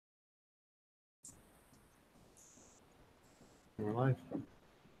We're live.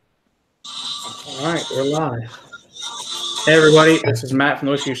 All right, we're live. Hey, everybody. This is Matt from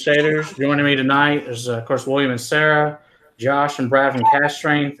the Whiskey Crusaders. Joining me tonight is, of course, William and Sarra, Josh and Brad from Cask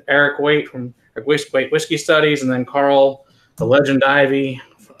Strength, Erik Wait from Erik Wait Whiskey Studies, and then Carl, the Legend Ivey,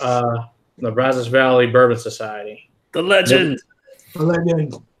 from the Brazos Valley Bourbon Society. The legend. The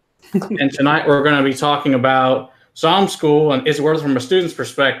legend. And tonight we're going to be talking about Somm School and its worth from a student's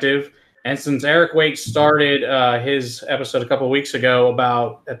perspective. And since Erik Wait started his episode a couple of weeks ago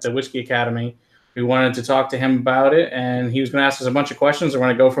about at the Whiskey Academy, we wanted to talk to him about it, and he was going to ask us a bunch of questions. We're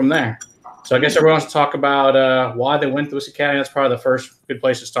going to go from there. So I guess everyone wants to talk about why they went to the Whiskey Academy. That's probably the first good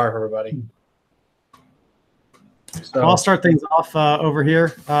place to start for everybody. So I'll start things off over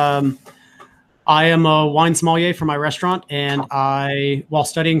here. I am a wine sommelier for my restaurant, and while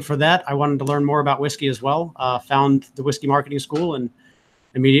studying for that, I wanted to learn more about whiskey as well. Found the whiskey marketing school and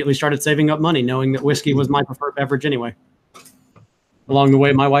immediately started saving up money, knowing that whiskey was my preferred beverage anyway. Along the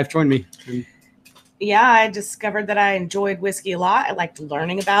way, my wife joined me. Yeah, I discovered that I enjoyed whiskey a lot. I liked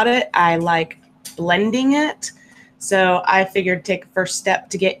learning about it. I like blending it. So I figured take a first step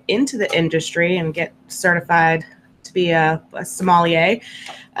to get into the industry and get certified to be a sommelier.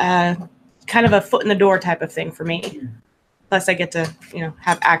 Kind of a foot in the door type of thing for me. Plus I get to,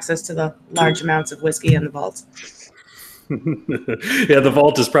 have access to the large amounts of whiskey in the vaults. Yeah, the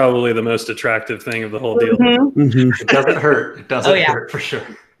vault is probably the most attractive thing of the whole deal. It doesn't hurt. It doesn't hurt for sure.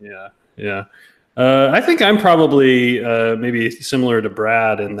 Yeah. I think I'm probably maybe similar to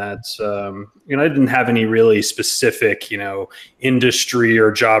Brad in that, I didn't have any really specific, industry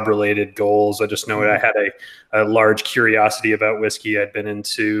or job related goals. I just know I had a large curiosity about whiskey. I'd been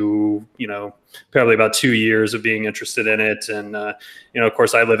into, probably about 2 years of being interested in it. And, of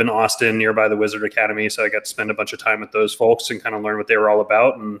course, I live in Austin nearby the Wizard Academy. So I got to spend a bunch of time with those folks and kind of learn what they were all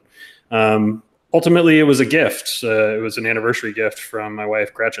about. And ultimately, it was a gift. It was an anniversary gift from my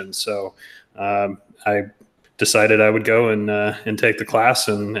wife, Gretchen. So I decided I would go and take the class,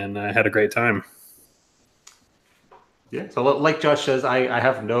 and I had a great time. Yeah. So like Josh says, I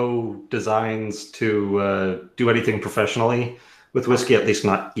have no designs to do anything professionally with whiskey, at least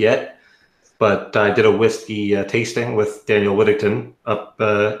not yet. But I did a whiskey tasting with Daniel Whittington up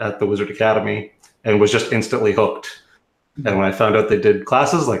at the Wizard Academy and was just instantly hooked. And when I found out they did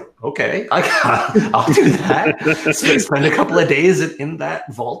classes, like, okay, I'll do that. Spend a couple of days in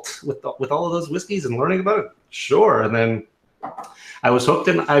that vault with all of those whiskeys and learning about it. Sure. And then I was hooked,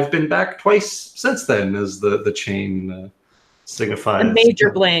 and I've been back twice since then, as the chain signifies. The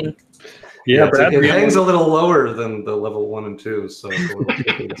major bling. Yeah, Brad, it hangs a little lower than the level 1 and 2. So it's a little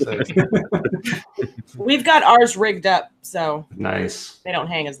tricky to say. We've got ours rigged up, so nice. They don't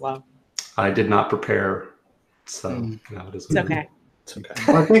hang as low. I did not prepare. So it's okay. It's okay.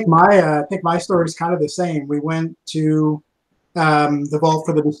 Well, I think my story is kind of the same. We went to the vault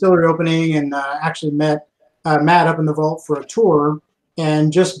for the distillery opening, and actually met Matt up in the vault for a tour.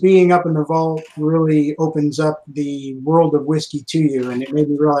 And just being up in the vault really opens up the world of whiskey to you, and it made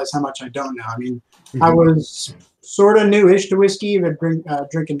me realize how much I don't know. I mean, I was sort of newish to whiskey, I'd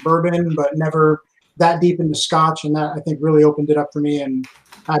drinking bourbon, but never that deep into Scotch, and that I think really opened it up for me. And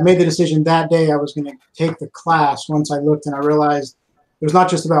I made the decision that day I was going to take the class. Once I looked and I realized it was not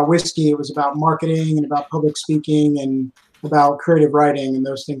just about whiskey, it was about marketing and about public speaking and about creative writing, and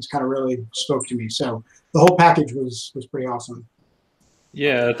those things kind of really spoke to me. So the whole package was pretty awesome.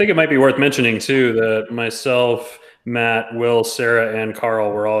 Yeah, I think it might be worth mentioning too that myself, Matt, Will, Sarra, and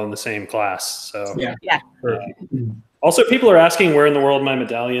Carl were all in the same class. So yeah. Also, people are asking where in the world my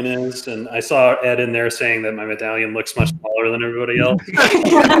medallion is, and I saw Ed in there saying that my medallion looks much smaller than everybody else.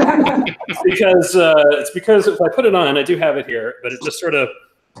 It's because if I put it on, I do have it here, but it just sort of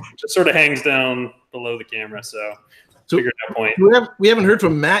hangs down below the camera. So figured no point. We haven't heard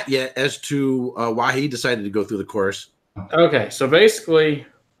from Matt yet as to why he decided to go through the course. Okay, so basically,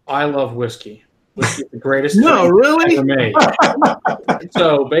 I love whiskey. Whiskey is the greatest thing really? ever made.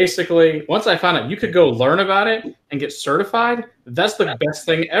 So basically, once I found out you could go learn about it and get certified, that's the best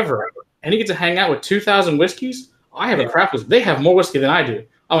thing ever. And you get to hang out with 2,000 whiskeys. I have a craft whiskey. They have more whiskey than I do.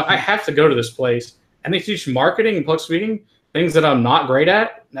 I have to go to this place. And they teach marketing and public speaking, things that I'm not great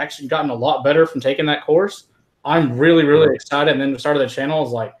at, and actually gotten a lot better from taking that course. I'm really, really excited. And then the start of the channel, I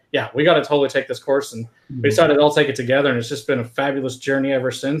was like, yeah, we got to totally take this course. And we decided to all take it together. And it's just been a fabulous journey ever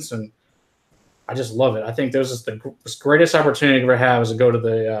since. And I just love it. I think this is the greatest opportunity I ever have is to go to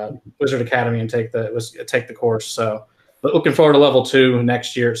the Wizard Academy and take the course. So but looking forward to level 2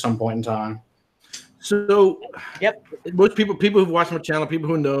 next year at some point in time. So most people who've watched my channel, people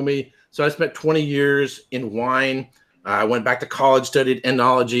who know me. So I spent 20 years in wine. I went back to college, studied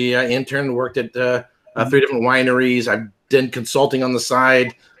enology. I interned and worked at 3 different wineries. I've done consulting on the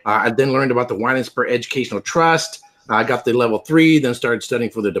side. I then learned about the Wine and Spirit Educational Trust. I got the level 3, then started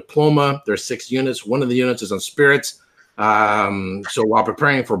studying for the diploma. There's 6 units. One of the units is on spirits. So while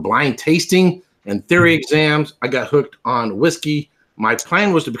preparing for blind tasting and theory exams, I got hooked on whiskey. My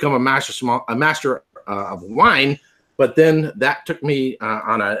plan was to become a master of wine, but then that took me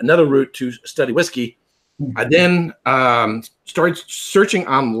on another route to study whiskey. I then started searching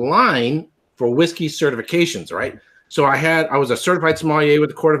online for whiskey certifications, right? So I was a certified sommelier with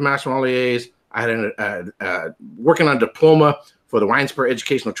the Court of Master Sommeliers. I had working on a diploma for the Wine Spirit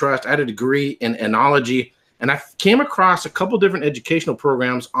Educational Trust. I had a degree in enology, and I came across a couple different educational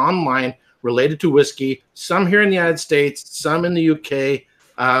programs online related to whiskey, some here in the United States, some in the UK,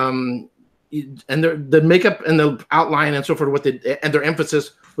 and the makeup and the outline and so forth, and their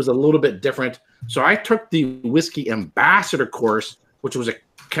emphasis was a little bit different. So I took the Whiskey Ambassador course, which was a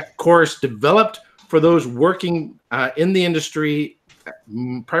course developed for those working in the industry,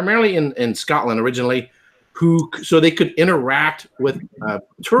 primarily in Scotland originally, so they could interact with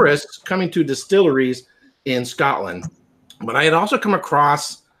tourists coming to distilleries in Scotland. But I had also come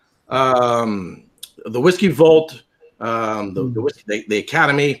across the Whiskey Vault, the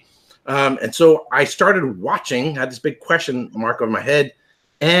Academy, and so I started watching. Had this big question mark over my head,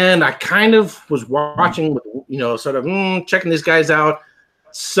 and I kind of was watching, sort of checking these guys out.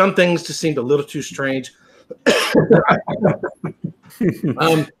 Some things just seemed a little too strange.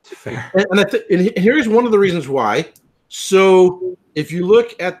 And here's one of the reasons why. So if you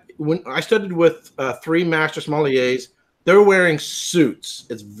look at when I studied with 3 master sommeliers, they're wearing suits.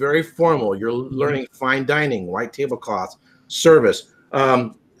 It's very formal. You're learning fine dining, white tablecloths, service.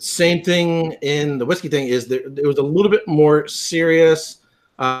 Same thing in the whiskey thing is there was a little bit more serious.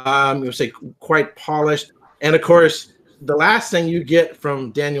 You would say quite polished. And of course, the last thing you get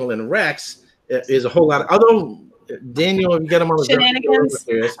from Daniel and Rex is a whole lot. Although Daniel, if you get them on the shenanigans,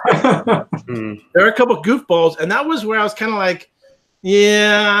 there are a couple of goofballs, and that was where I was kind of like,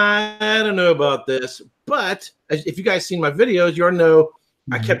 yeah, I don't know about this. But if you guys seen my videos, you already know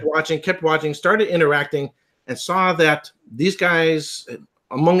I kept watching, started interacting, and saw that these guys,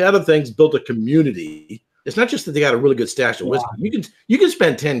 among other things, built a community. It's not just that they got a really good stash of whiskey. You can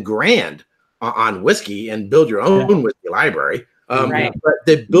spend 10 grand on whiskey and build your own whiskey library. Right. But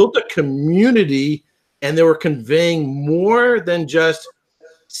they built a community, and they were conveying more than just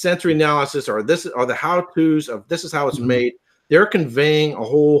sensory analysis or the how-tos of this is how it's made. They're conveying a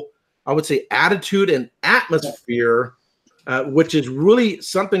whole, I would say, attitude and atmosphere, which is really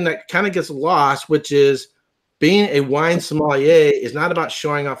something that kind of gets lost, which is being a wine sommelier is not about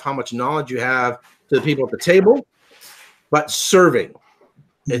showing off how much knowledge you have to the people at the table, but serving.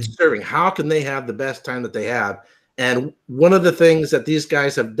 It's serving. How can they have the best time that they have? And one of the things that these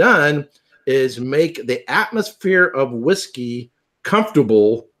guys have done is make the atmosphere of whiskey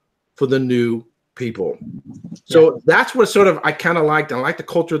comfortable for the new people. So that's what sort of I kind of liked. I like the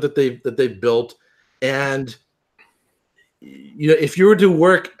culture that they've built. And if you were to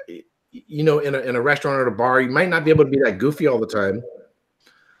work, in a restaurant or a bar, you might not be able to be that goofy all the time,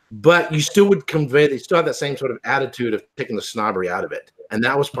 but you still would convey. They still have that same sort of attitude of taking the snobbery out of it. And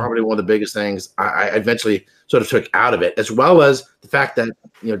that was probably one of the biggest things I eventually sort of took out of it, as well as the fact that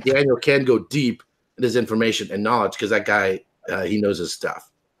Daniel can go deep in his information and knowledge because that guy he knows his stuff.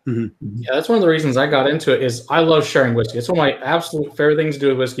 Yeah, that's one of the reasons I got into it. Is I love sharing whiskey. It's one of my absolute favorite things to do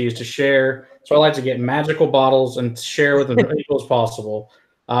with whiskey is to share. So I like to get magical bottles and share with as many people as possible.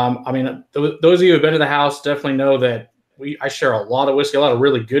 I mean, those of you who've been to the house definitely know that I share a lot of whiskey, a lot of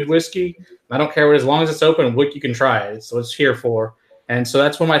really good whiskey. I don't care what, as long as it's open, what you can try it. So it's here for. And so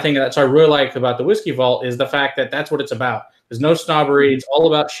that's one of my things that's I really like about the Whiskey Vault is the fact that that's what it's about. There's no snobbery. It's all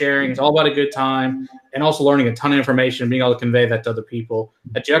about sharing. It's all about a good time and also learning a ton of information and being able to convey that to other people,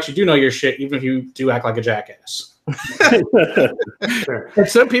 that you actually do know your shit, even if you do act like a jackass. And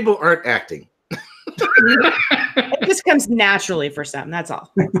some people aren't acting. It just comes naturally for some. That's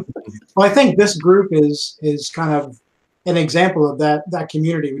all. Well, I think this group is kind of an example of that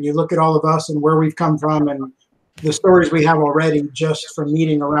community. When you look at all of us and where we've come from and the stories we have already just from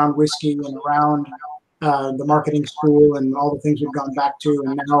meeting around whiskey and around the marketing school and all the things we've gone back to,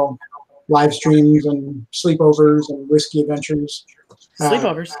 and now live streams and sleepovers and whiskey adventures.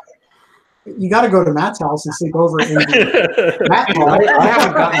 Sleepovers. You got to go to Matt's house and sleep over. In Matt,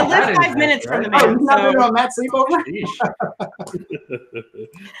 I live 5 minutes from the man. Oh, you've not been on Matt's sleepover?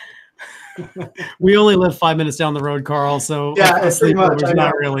 We only live 5 minutes down the road, Carl. So yeah, it's pretty much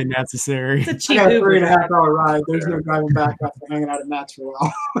not really necessary. It's a cheap I got a Uber. 3.5-hour ride. There's no driving back after hanging out at Matt's for a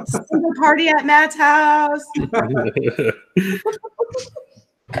while. Party at Matt's house.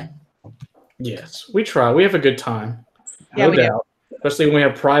 Yes, we try. We have a good time. Yeah, No we do. doubt. Especially when we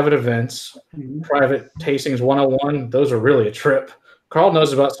have private events, Mhm. private tastings 101. Those are really a trip. Carl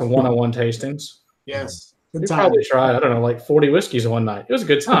knows about some 101 tastings. Yes, We good time. probably tried, I don't know, like 40 whiskeys in one night. It was a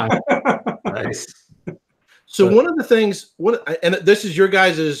good time. Nice. So But- one of the things, and this is your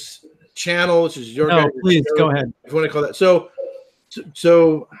guys' channel. This is your No, guys' please show, go ahead. if you want to call that.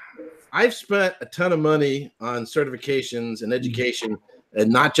 So I've spent a ton of money on certifications and education,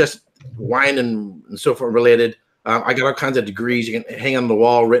 and not just wine and so forth related. I got all kinds of degrees you can hang on the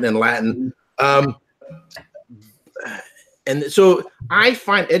wall, written in Latin. And so I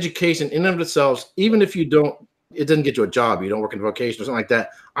find education in and of itself, even if it doesn't get you a job, you don't work in vocation or something like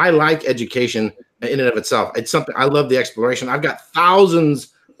that. I like education in and of itself. It's something I love, the exploration. I've got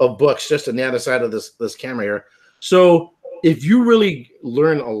thousands of books just on the other side of this camera here. So if you really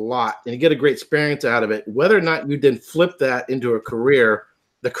learn a lot and you get a great experience out of it, whether or not you then flip that into a career,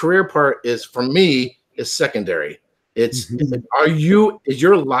 the career part is, for me, is secondary. It's is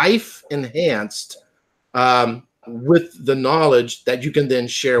your life enhanced with the knowledge that you can then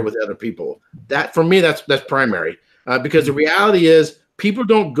share with other people? That, for me, that's primary, because the reality is people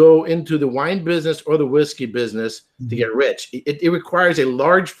don't go into the wine business or the whiskey business to get rich. It requires a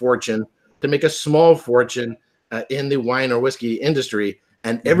large fortune to make a small fortune in the wine or whiskey industry.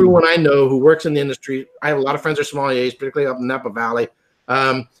 And everyone I know who works in the industry, I have a lot of friends who are sommeliers, particularly up in Napa Valley.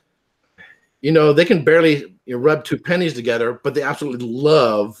 They can barely rub two pennies together, but they absolutely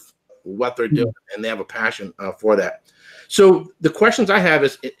love what they're doing, and they have a passion for that. So the questions I have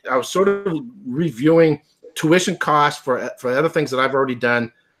is, I was sort of reviewing tuition costs for other things that I've already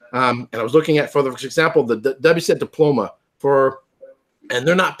done, and I was looking at, for example, the WSET diploma and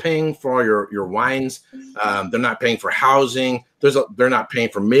they're not paying for your wines, they're not paying for housing, they're not paying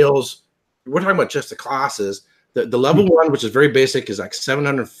for meals. We're talking about just the classes. The level one, which is very basic, is like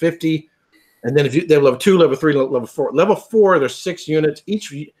 $750. And then if they have level 2, level 3, level 4. Level 4, there's 6 units.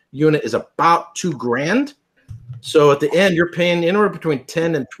 Each unit is about $2,000. So at the end, you're paying anywhere between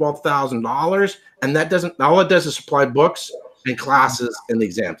 $10,000 and $12,000, and all it does is supply books and classes and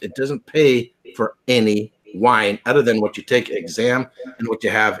exams. It doesn't pay for any wine other than what you take an exam and what you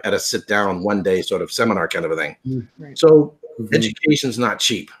have at a sit down one day sort of seminar kind of a thing. Right. So education's not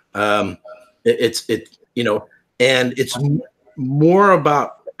cheap. It's more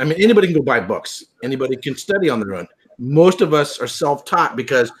about, anybody can go buy books. Anybody can study on their own. Most of us are self-taught,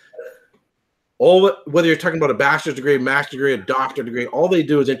 because whether you're talking about a bachelor's degree, master's degree, a doctorate degree, all they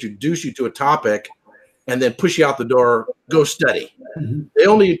do is introduce you to a topic and then push you out the door, go study. They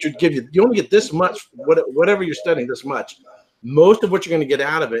only you only get this much, whatever you're studying, this much. Most of what you're going to get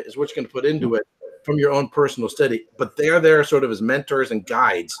out of it is what you're going to put into it from your own personal study. But they're there sort of as mentors and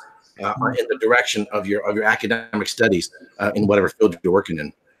guides in the direction of your academic studies in whatever field you're working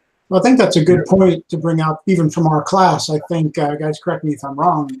in. Well, I think that's a good point to bring out, even from our class. I think, guys, correct me if I'm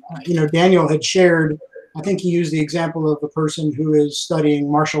wrong. Daniel had shared, I think he used the example of a person who is studying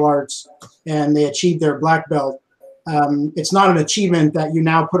martial arts and they achieved their black belt. It's not an achievement that you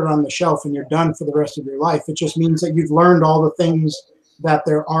now put it on the shelf and you're done for the rest of your life. It just means that you've learned all the things that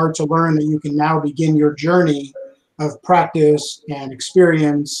there are to learn, that you can now begin your journey of practice and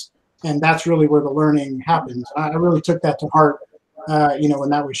experience. And that's really where the learning happens. I really took that to heart. When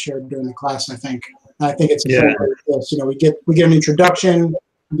that was shared during the class, I think it's important. We get an introduction,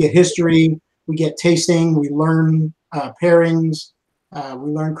 we get history, we get tasting, we learn pairings,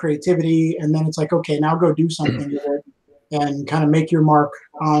 we learn creativity, and then it's like, okay, now go do something with it and kind of make your mark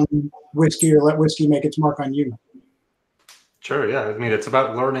on whiskey, or let whiskey make its mark on you. Sure, yeah. It's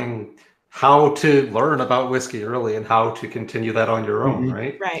about learning how to learn about whiskey early and how to continue that on your own,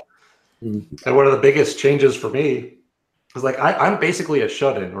 right? Right. And one of the biggest changes for me was, like, I'm basically a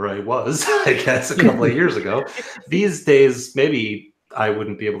shut-in, or I was, I guess, a couple of years ago. These days, maybe I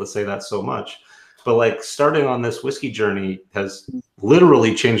wouldn't be able to say that so much. But, like, starting on this whiskey journey has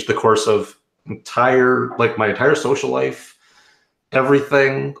literally changed the course of my entire social life,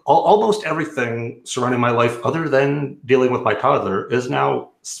 everything, almost everything surrounding my life other than dealing with my toddler is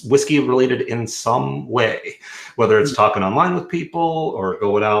now whiskey related in some way, whether it's talking online with people or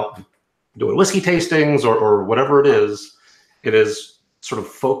going out doing whiskey tastings or whatever it is sort of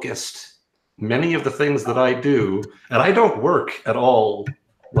focused many of the things that I do. And I don't work at all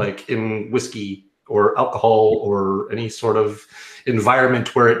like in whiskey or alcohol or any sort of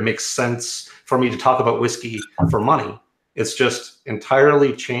environment where it makes sense for me to talk about whiskey for money. It's just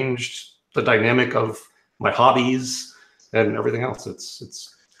entirely changed the dynamic of my hobbies and everything else.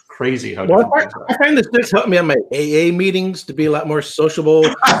 It's crazy how Well, different things I are. find this helped me on my AA meetings to be a lot more sociable.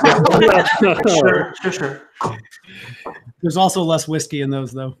 Sure. There's also less whiskey in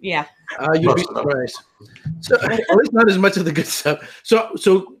those, though. Yeah. You'd be surprised. So, at least not as much of the good stuff.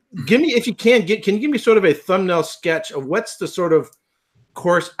 So give me, if you can you give me sort of a thumbnail sketch of what's the sort of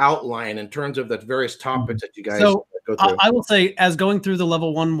course outline in terms of the various topics that you guys go through? I will say, as going through the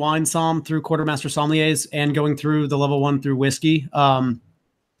level 1 wine somm through quartermaster sommeliers and going through the level 1 through whiskey,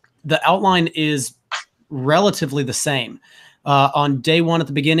 the outline is relatively the same. On day 1 at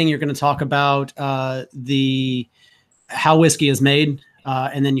the beginning, you're going to talk about how whiskey is made,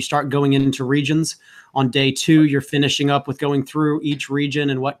 and then you start going into regions. On day 2, you're finishing up with going through each region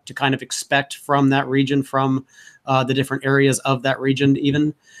and what to kind of expect from that region, from the different areas of that region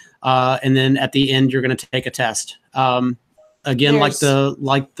even. And then at the end, you're going to take a test. Again, like the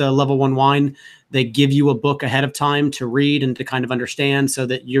level 1 wine, they give you a book ahead of time to read and to kind of understand, so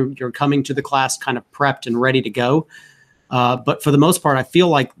that you're coming to the class kind of prepped and ready to go. But for the most part, I feel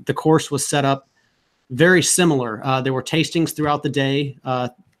like the course was set up very similar. There were tastings throughout the day,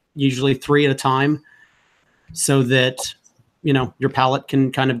 usually 3 at a time, so that, you know, your palate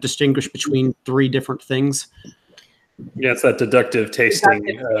can kind of distinguish between 3 different things. Yeah, it's that deductive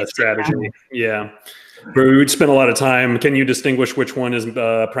tasting strategy. Yeah. We would spend a lot of time. Can you distinguish which one is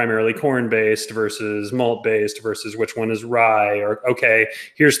primarily corn-based versus malt-based versus which one is rye? Or, okay,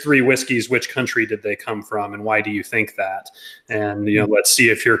 here's 3 whiskeys. Which country did they come from, and why do you think that? And, you know, let's see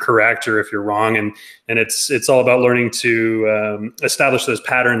if you're correct or if you're wrong. And it's all about learning to establish those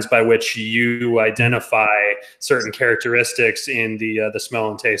patterns by which you identify certain characteristics in the smell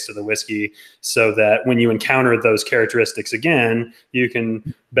and taste of the whiskey, so that when you encounter those characteristics again, you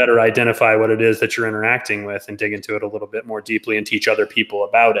can better identify what it is that you're interacting with and dig into it a little bit more deeply and teach other people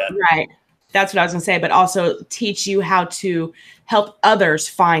about it. Right. That's what I was going to say, but also teach you how to help others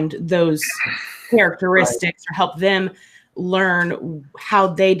find those characteristics, or help them learn how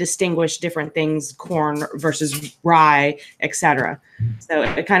they distinguish different things, corn versus rye, etc. So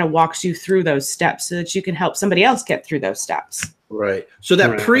it kind of walks you through those steps so that you can help somebody else get through those steps. Right. So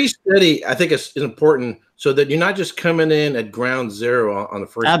that pre-study, I think, is important, so that you're not just coming in at ground zero on the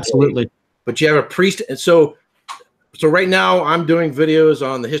first Absolutely. day, but you have a and so right now I'm doing videos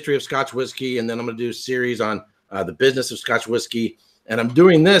on the history of Scotch whiskey, and then I'm going to do a series on the business of Scotch whiskey, and I'm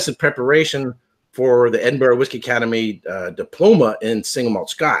doing this in preparation for the Edinburgh Whiskey Academy diploma in single malt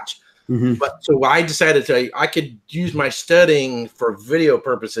Scotch. Mm-hmm. But so I decided I could use my studying for video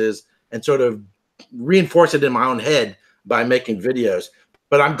purposes and sort of reinforce it in my own head by making videos.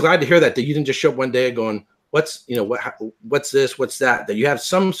 But I'm glad to hear that you didn't just show up one day going, what's this, what's that, that you have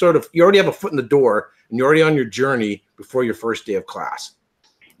some sort of, you already have a foot in the door and you're already on your journey before your first day of class.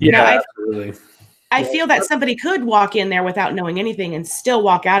 Yeah, absolutely. I feel that somebody could walk in there without knowing anything and still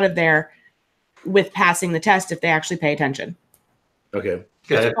walk out of there with passing the test if they actually pay attention. Okay.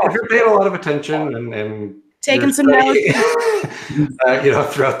 Yeah, if you're paying a lot of attention and taking some notes,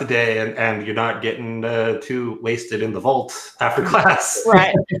 throughout the day, and you're not getting too wasted in the vault after class,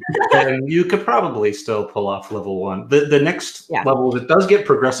 right? And you could probably still pull off level 1. The next level, it does get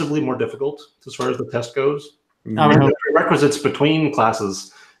progressively more difficult as far as the test goes. The prerequisites between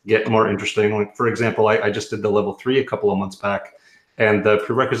classes get more interesting. Like, for example, I just did the level 3 a couple of months back, and the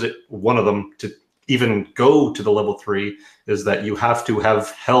prerequisite, one of them, to even go to the level 3 is that you have to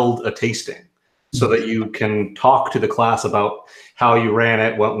have held a tasting, so that you can talk to the class about how you ran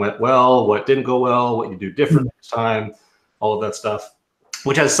it, what went well, what didn't go well, what you do different next time, all of that stuff.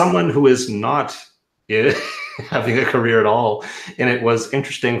 Which, as someone who is not having a career at all, and it was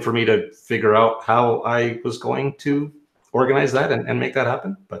interesting for me to figure out how I was going to organize that and make that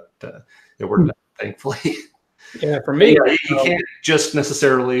happen. But it worked out, thankfully. Yeah, for me, you can't just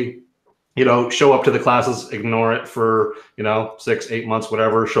necessarily, show up to the classes, ignore it for, 6-8 months,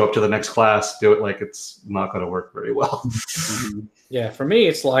 whatever, show up to the next class, do it like it's not going to work very well. Yeah, for me,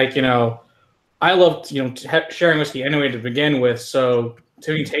 it's like, I loved, sharing whiskey anyway to begin with. So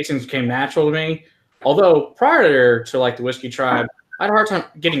doing tastings came natural to me. Although prior to like the Whiskey Tribe, I had a hard time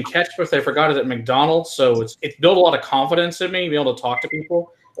getting catch if they forgot it at McDonald's. So it built a lot of confidence in me, be able to talk to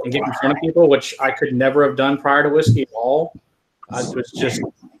people and get in front of people, which I could never have done prior to whiskey at all. It was just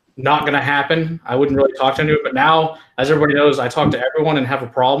not going to happen. I wouldn't really talk to anyone. But now, as everybody knows, I talk to everyone and have a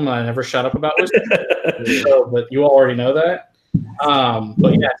problem. And I never shut up about whiskey. But you all already know that.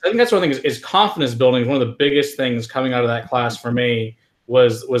 But yeah, I think that's one thing is confidence building is one of the biggest things coming out of that class for me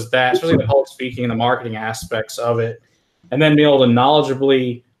was that, especially the public speaking and the marketing aspects of it. And then being able to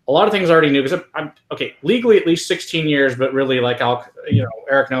knowledgeably, a lot of things I already knew, because I'm legally at least 16 years, but really like,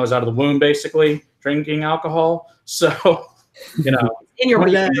 Eric knows out of the womb, basically drinking alcohol. So you know, In your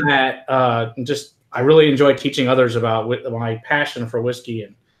blood. I really enjoy teaching others about my passion for whiskey,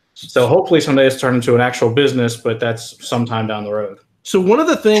 and so hopefully someday it's turned into an actual business, but that's sometime down the road. So one of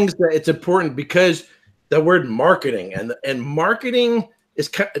the things that it's important, because the word marketing and marketing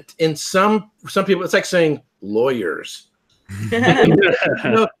is in some people, it's like saying lawyers.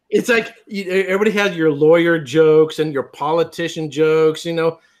 It's like everybody has your lawyer jokes and your politician jokes,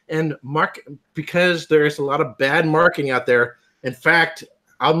 and because there's a lot of bad marketing out there. In fact,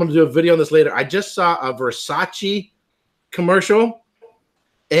 I'm going to do a video on this later. I just saw a Versace commercial,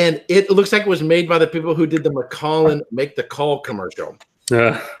 and it looks like it was made by the people who did the Macallan Make the Call commercial.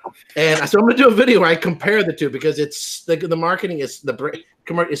 And so I'm going to do a video where I compare the two, because it's the marketing is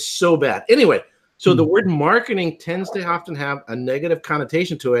so bad. Anyway, so the word marketing tends to often have a negative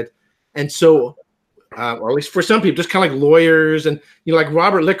connotation to it. And so, or at least for some people, just kind of like lawyers, and, like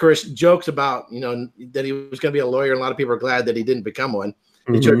Robert Licorice jokes about, that he was going to be a lawyer. And a lot of people are glad that he didn't become one.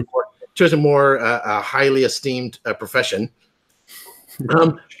 He chose a more highly esteemed profession.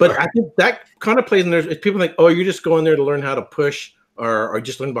 But I think that kind of plays in there. People think, oh, you're just going there to learn how to push or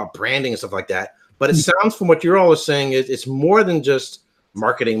just learn about branding and stuff like that. But it sounds from what you're all saying, it's more than just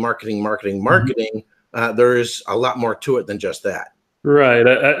marketing. There's a lot more to it than just that. Right.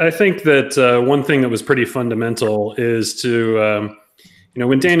 I think that one thing that was pretty fundamental is to,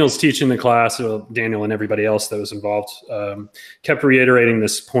 when Daniel's teaching the class, Daniel and everybody else that was involved kept reiterating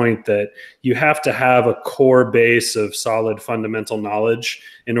this point that you have to have a core base of solid fundamental knowledge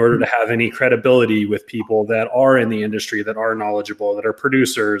in order to have any credibility with people that are in the industry, that are knowledgeable, that are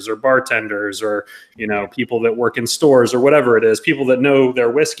producers or bartenders, or, people that work in stores or whatever it is, people that know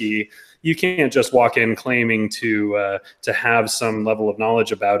their whiskey. You can't just walk in claiming to have some level of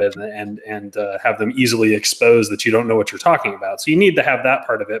knowledge about it and have them easily expose that you don't know what you're talking about. So you need to have that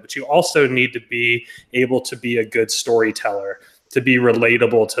part of it, but you also need to be able to be a good storyteller, to be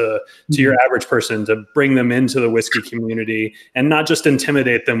relatable to your average person, to bring them into the whiskey community and not just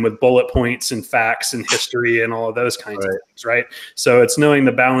intimidate them with bullet points and facts and history and all of those kinds of things, right? So it's knowing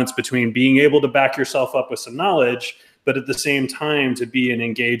the balance between being able to back yourself up with some knowledge, but at the same time to be an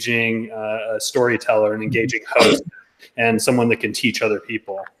engaging storyteller, an engaging host, and someone that can teach other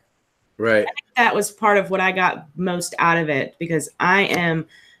people. Right. I think that was part of what I got most out of it, because I am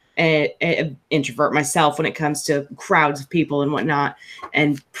an introvert myself when it comes to crowds of people and whatnot.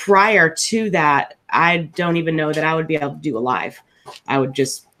 And prior to that, I don't even know that I would be able to do a live. I would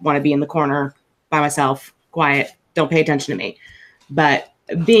just want to be in the corner by myself, quiet, don't pay attention to me. But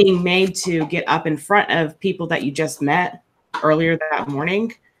being made to get up in front of people that you just met earlier that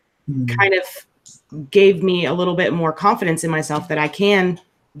morning kind of gave me a little bit more confidence in myself that I can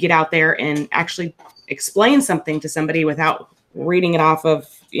get out there and actually explain something to somebody without reading it off of,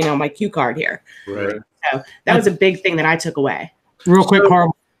 my cue card here. Right. So that was a big thing that I took away. Real quick,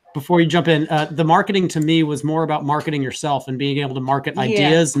 Carl, before you jump in, the marketing to me was more about marketing yourself and being able to market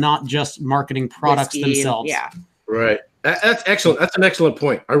ideas, not just marketing products themselves. Yeah. Right. That's excellent. That's an excellent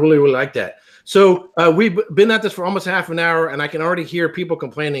point. I really, really like that. So we've been at this for almost half an hour, and I can already hear people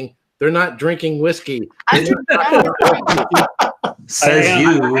complaining they're not drinking whiskey. Says you.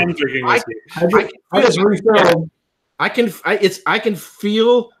 I'm drinking whiskey. I just refilled. I can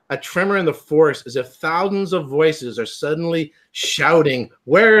feel a tremor in the forest as if thousands of voices are suddenly shouting,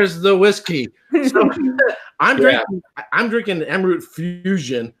 "Where's the whiskey?" So I'm drinking Emerald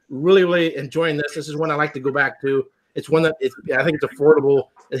Fusion. Really, really enjoying this. This is one I like to go back to. It's one that I think it's affordable.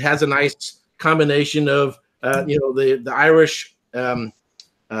 It has a nice combination of the Irish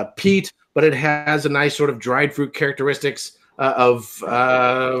peat, but it has a nice sort of dried fruit characteristics of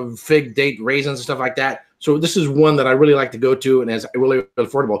fig, date, raisins, and stuff like that. So this is one that I really like to go to, and is really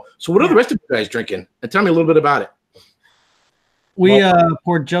affordable. So what are the rest of you guys drinking? And tell me a little bit about it. We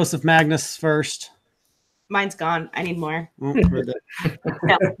poured Joseph Magnus first. Mine's gone. I need more.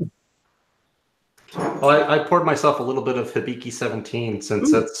 Well, I poured myself a little bit of Hibiki 17,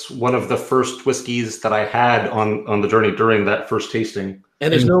 since that's one of the first whiskeys that I had on the journey during that first tasting.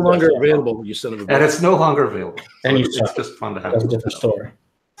 And it's no longer available, you son of a bitch. And it's no longer available. So And it's just fun to have. That's a different story.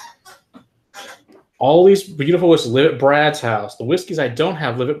 All these beautiful whiskeys live at Brad's house. The whiskeys I don't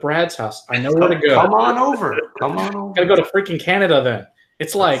have live at Brad's house. I know where to go. Come on over. Come on over. Gotta go to freaking Canada then.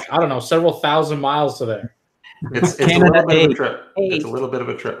 It's like, I don't know, several thousand miles to there. It's a little bit of a trip. It's a little bit of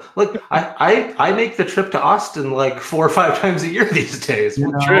a trip. Look, I make the trip to Austin like 4 or 5 times a year these days.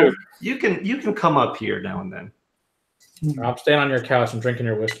 True. You can come up here now and then. I'm staying on your couch and drinking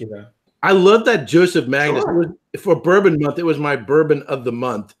your whiskey though. I love that Joseph Magnus. Sure. For Bourbon Month, it was my bourbon of the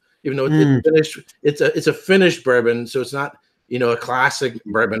month. Even though it's finished, it's a finished bourbon, so it's not a classic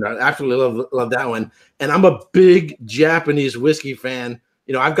bourbon. I absolutely love that one. And I'm a big Japanese whiskey fan.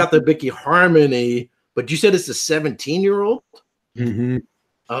 I've got the Bicky Harmony, but you said it's a 17-year-old? Mm-hmm.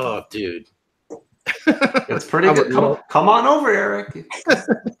 Oh, dude. It's pretty good. Come on over, Erik.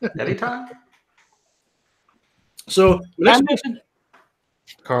 Anytime. So the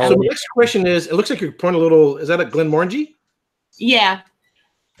next question is, it looks like you're pouring a little, is that a Glenmorangie? Yeah.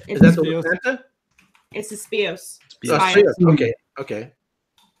 Is that the Lucenta? It's a Spios. Okay.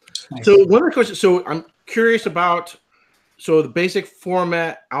 Nice. So one of the questions, so I'm curious about, so the basic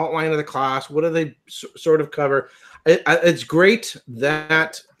format, outline of the class, what do they sort of cover? It's great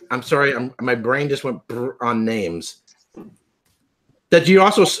that, I'm sorry, my brain just went on names. That you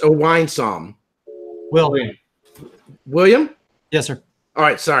also, a wine somm. William? Yes, sir. All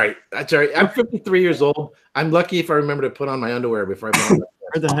right, sorry. I'm 53 years old. I'm lucky if I remember to put on my underwear before I put on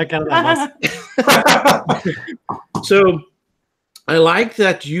Get the heck out of that house. So I like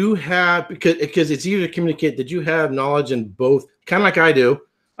that you have, because it's easier to communicate, that you have knowledge in both, kind of like I do,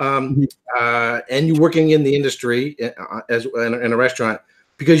 and you working in the industry as in a restaurant,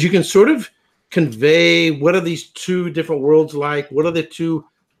 because you can sort of convey what are these two different worlds like, what are the two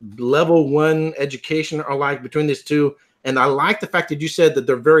level one education are like between these two. And I like the fact that you said that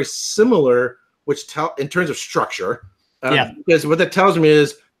they're very similar, which in terms of structure, because what that tells me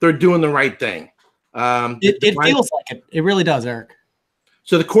is they're doing the right thing. It feels like it. It really does, Erik.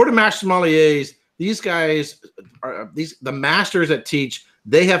 So the quartermaster sommeliers, these guys are the masters that teach.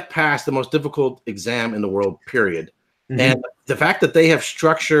 They have passed the most difficult exam in the world, period. And the fact that they have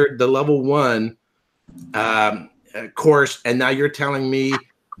structured the level one course, and now you're telling me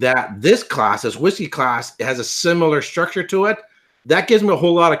that this class, this whiskey class, has a similar structure to it, that gives me a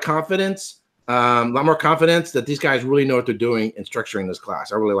whole lot of confidence, a lot more confidence that these guys really know what they're doing in structuring this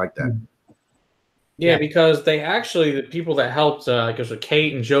class. I really like that. Yeah, because they actually, the people that helped,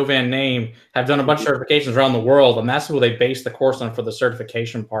 Kate and Joe Van Name, have done a bunch of certifications around the world, and that's what they base the course on for the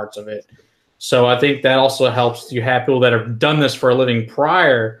certification parts of it. So I think that also helps. You have people that have done this for a living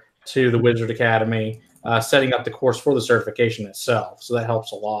prior to the Wizard Academy, setting up the course for the certification itself. So that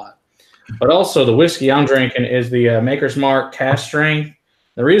helps a lot. But also the whiskey I'm drinking is the Maker's Mark Cask Strength.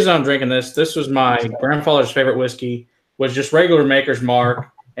 The reason I'm drinking this was my grandfather's favorite whiskey, was just regular Maker's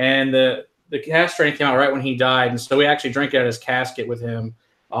Mark, and the Cask Strength came out right when he died, and so we actually drank it at his casket with him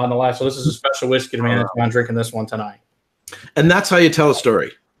on the last. So this is a special whiskey to me, and that's why I'm drinking this one tonight. And that's how you tell a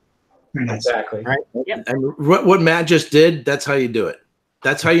story. Exactly. Right. Yep. And what Matt just did, that's how you do it.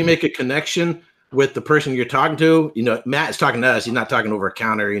 That's how you make a connection with the person you're talking to. Matt is talking to us. He's not talking over a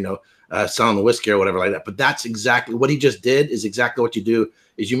counter, selling the whiskey or whatever like that. But that's exactly what he just did. Is exactly what you do.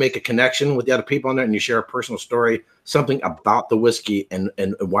 Is you make a connection with the other people on there, and you share a personal story, something about the whiskey and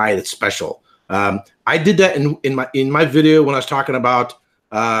why it's special. I did that in my video when I was talking about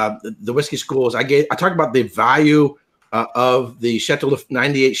the whiskey schools. I talked about the value of the Chateau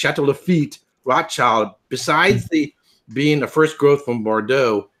 98 Chateau Lafite Rothschild. Besides being the first growth from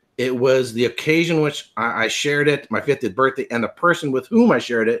Bordeaux, it was the occasion which I shared it, my 50th birthday, and the person with whom I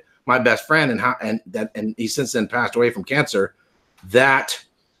shared it, my best friend, and he since then passed away from cancer. That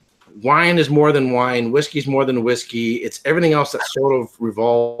wine is more than wine, whiskey is more than whiskey. It's everything else that sort of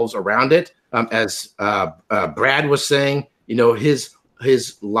revolves around it. As Brad was saying,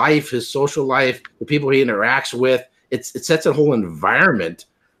 his life, his social life, the people he interacts with, it sets a whole environment.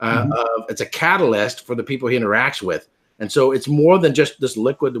 It's a catalyst for the people he interacts with. And so it's more than just this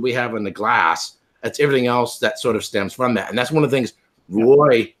liquid that we have in the glass. It's everything else that sort of stems from that. And that's one of the things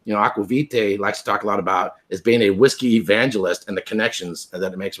Roy, Aquavite likes to talk a lot about, is being a whiskey evangelist and the connections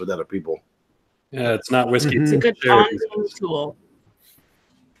that it makes with other people. Yeah, it's not whiskey. It's a good bonding tool.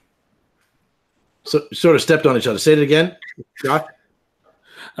 So sort of stepped on each other. Say it again, Josh.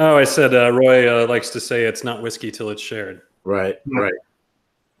 Oh, I said Roy likes to say it's not whiskey till it's shared. Right.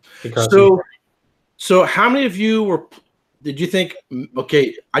 Because So how many of you did you think,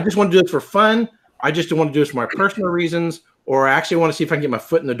 okay, I just want to do this for fun, I just don't want to do this for my personal reasons, or I actually want to see if I can get my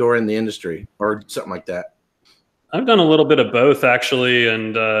foot in the door in the industry or something like that? I've done a little bit of both, actually,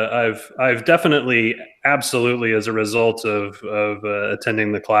 and I've definitely, absolutely, as a result of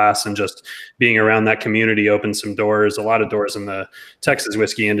attending the class and just being around that community, opened some doors, a lot of doors in the Texas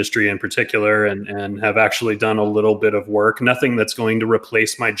whiskey industry in particular, and have actually done a little bit of work. Nothing that's going to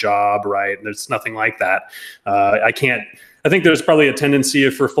replace my job, right? There's nothing like that. I think there's probably a tendency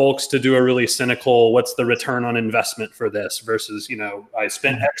for folks to do a really cynical, what's the return on investment for this versus, I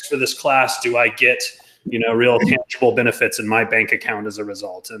spent X for this class, do I get real tangible benefits in my bank account as a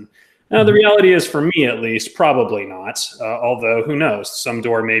result? And The reality is, for me at least, probably not. Although, who knows? Some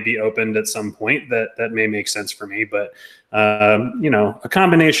door may be opened at some point that may make sense for me. But a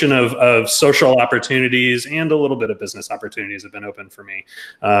combination of social opportunities and a little bit of business opportunities have been open for me.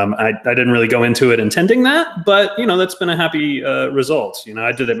 I didn't really go into it intending that, but that's been a happy result.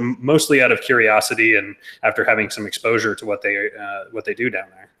 I did it mostly out of curiosity and after having some exposure to what they do down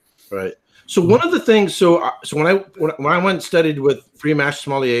there. Right. So one of the things, so when I went and studied with 3 master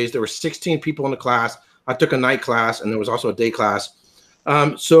sommeliers, there were 16 people in the class. I took a night class, and there was also a day class.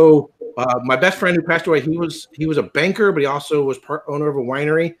 My best friend who passed away, he was a banker, but he also was part owner of a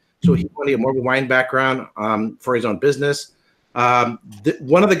winery. So he wanted more of a wine background for his own business.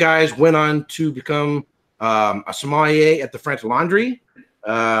 One of the guys went on to become a sommelier at the French Laundry,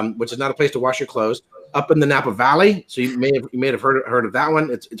 which is not a place to wash your clothes, up in the Napa Valley. So you may have heard of that one.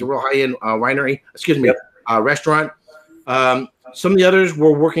 It's a real high-end winery. Restaurant. Some of the others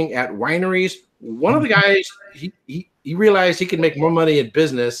were working at wineries. One of the guys, he realized he could make more money in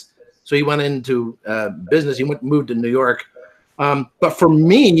business, so he went into business. He moved to New York. But for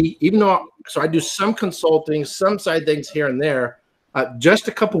me, even though I do some consulting, some side things here and there, just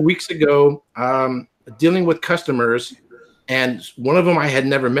a couple weeks ago, dealing with customers, and one of them I had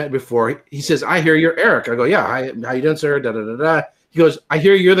never met before. He says, "I hear you're Erik." I go, "Yeah, hi, how you doing, sir?" Da, da, da, da. He goes, "I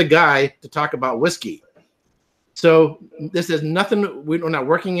hear you're the guy to talk about whiskey." So this is nothing, we're not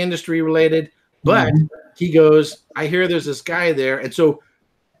working industry related, but he goes, "I hear there's this guy there." And so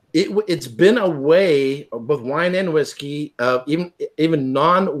it's been a way of both wine and whiskey, even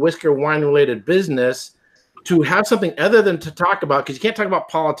non-whisker wine related business, to have something other than to talk about, because you can't talk about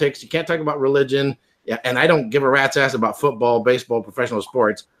politics, you can't talk about religion. Yeah, and I don't give a rat's ass about football, baseball, professional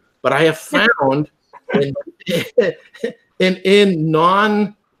sports. But I have found in a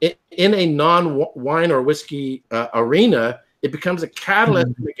non-wine or whiskey arena, it becomes a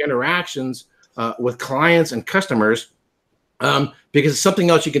catalyst to make interactions with clients and customers, because it's something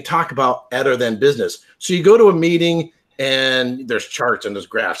else you can talk about other than business. So you go to a meeting and there's charts and there's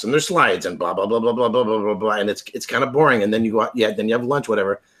graphs and there's slides and blah blah blah blah blah blah blah blah blah, and it's kind of boring. And then you go out, then you have lunch,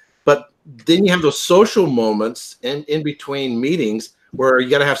 whatever. But then you have those social moments in between meetings where you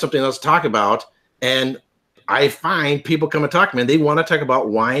got to have something else to talk about. And I find people come and talk to me and they want to talk about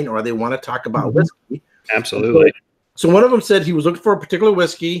wine or they want to talk about whiskey. Absolutely. So one of them said he was looking for a particular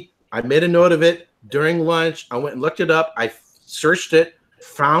whiskey. I made a note of it during lunch. I went and looked it up. I searched it,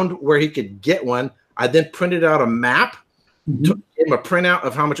 found where he could get one. I then printed out a map, took him a printout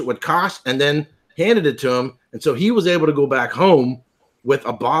of how much it would cost, and then handed it to him. And so he was able to go back home with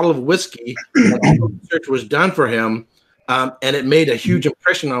a bottle of whiskey. All the research was done for him, and it made a huge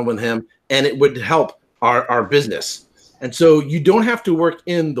impression on him, and it would help our business. And so you don't have to work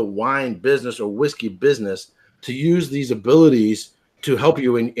in the wine business or whiskey business to use these abilities to help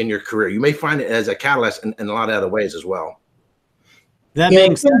you in your career. You may find it as a catalyst in a lot of other ways as well. That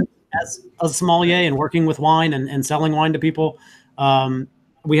being said, as a sommelier and working with wine and selling wine to people,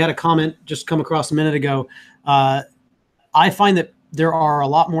 we had a comment just come across a minute ago. I find that there are a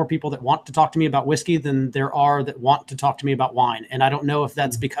lot more people that want to talk to me about whiskey than there are that want to talk to me about wine. And I don't know if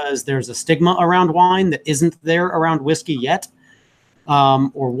that's because there's a stigma around wine that isn't there around whiskey yet,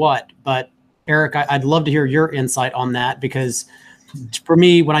 or what. But Erik, I'd love to hear your insight on that, because for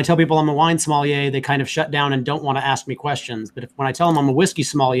me, when I tell people I'm a wine sommelier, they kind of shut down and don't want to ask me questions. But when I tell them I'm a whiskey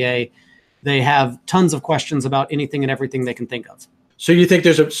sommelier, they have tons of questions about anything and everything they can think of. So you think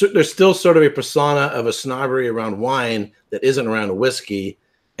there's still sort of a persona of a snobbery around wine that isn't around whiskey,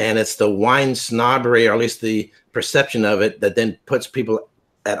 and it's the wine snobbery, or at least the perception of it, that then puts people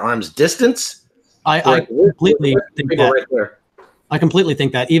at arm's distance? I completely think that. Right there. I completely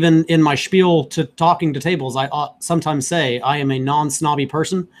think that. Even in my spiel to talking to tables, I sometimes say I am a non-snobby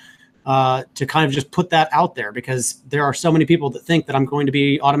person, to kind of just put that out there, because there are so many people that think that I'm going to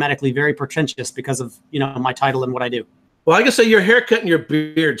be automatically very pretentious because of my title and what I do. Well, I can say your haircut and your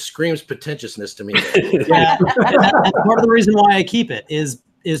beard screams pretentiousness to me. Yeah, that's part of the reason why I keep it is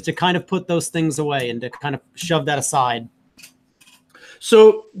to kind of put those things away and to kind of shove that aside.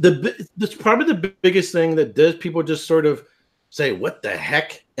 So that's probably the biggest thing that does people just sort of say, "What the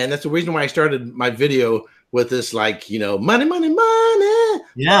heck?" And that's the reason why I started my video with this, money, money, money.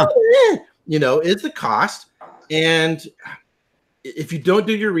 Yeah. Money, is the cost. And if you don't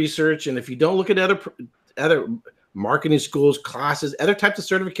do your research, and if you don't look at other marketing schools, classes, other types of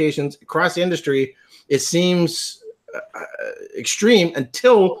certifications across the industry, it seems extreme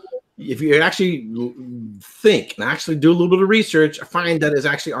until if you actually think and actually do a little bit of research, I find that is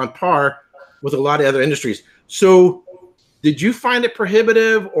actually on par with a lot of other industries. So did you find it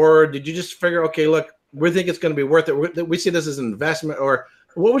prohibitive, or did you just figure, okay, look, we think it's going to be worth it. We see this as an investment, or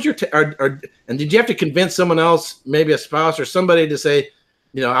what was your and did you have to convince someone else, maybe a spouse or somebody, to say,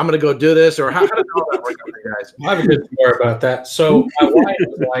 you know, I'm going to go do this, or how did all that work out for you guys? I have a good story about that. So my wife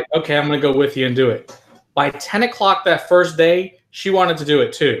was like, okay, I'm going to go with you and do it. By 10 o'clock that first day, she wanted to do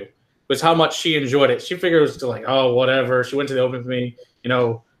it too. It was how much she enjoyed it. She figured it was still like, oh, whatever. She went to the open with me, you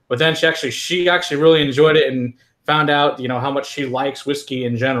know, but then she actually really enjoyed it and found out, you know, how much she likes whiskey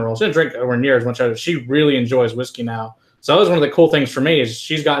in general. She didn't drink over near as much as she really enjoys whiskey now. So that was one of the cool things for me is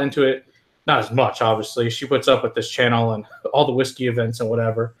she's gotten into it. Not as much, obviously. She puts up with this channel and all the whiskey events and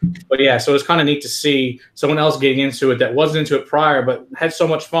whatever. But yeah, so it's kind of neat to see someone else getting into it that wasn't into it prior, but had so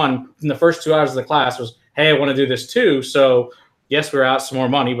much fun. In the first 2 hours of the class was, hey, I want to do this too. So yes, we were out some more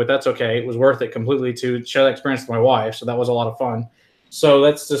money, but that's okay. It was worth it completely to share that experience with my wife. So that was a lot of fun. So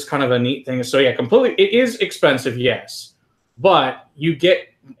that's just kind of a neat thing. So yeah, completely. It is expensive, yes, but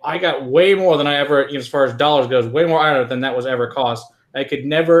I got way more than I ever, as far as dollars goes, way more out of it than that was ever cost. I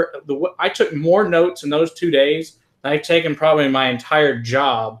took more notes in those 2 days than I've taken probably in my entire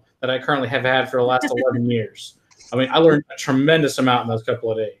job that I currently have had for the last 11 years. I mean, I learned a tremendous amount in those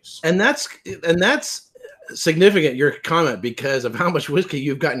couple of days. And that's significant, your comment, because of how much whiskey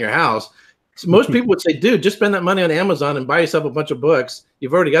you've got in your house. So most people would say, dude, just spend that money on Amazon and buy yourself a bunch of books.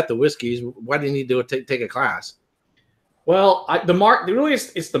 You've already got the whiskeys. Why do you need to take a class? Well, it's the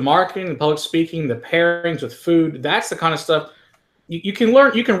marketing, the public speaking, the pairings with food. That's the kind of stuff you can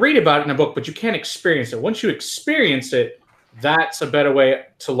learn. You can read about it in a book, but you can't experience it. Once you experience it, that's a better way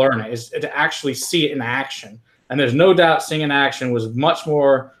to learn it, is to actually see it in action. And there's no doubt seeing in action was much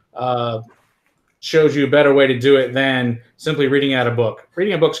more shows you a better way to do it than simply reading out a book.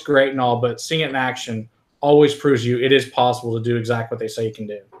 Reading a book's great and all, but seeing it in action always proves you it is possible to do exactly what they say you can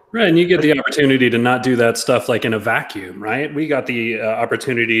do. Right, and you get the opportunity to not do that stuff like in a vacuum, right? We got the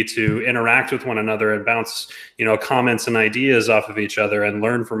opportunity to interact with one another and bounce, comments and ideas off of each other and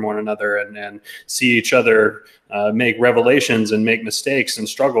learn from one another and see each other make revelations and make mistakes and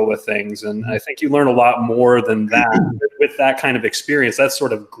struggle with things. And I think you learn a lot more than that with that kind of experience, that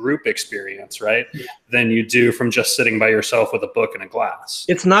sort of group experience, right? Yeah. Than you do from just sitting by yourself with a book and a glass.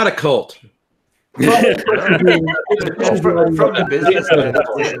 It's not a cult. From the business end,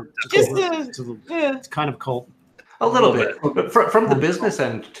 it's kind of cult. A little bit, but from the business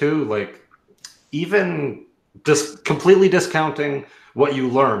end too, like even just completely discounting what you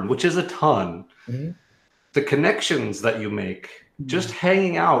learn, which is a ton, the connections that you make, just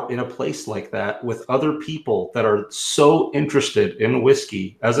hanging out in a place like that with other people that are so interested in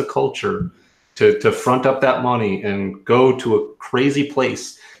whiskey as a culture, to front up that money and go to a crazy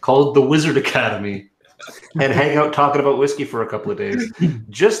place called the Wizard Academy and hang out talking about whiskey for a couple of days.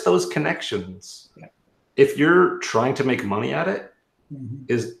 Just those connections, if you're trying to make money at it,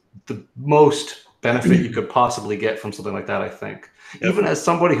 is the most benefit you could possibly get from something like that, I think. Yep. Even as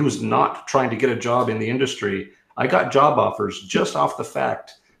somebody who's not trying to get a job in the industry, I got job offers just off the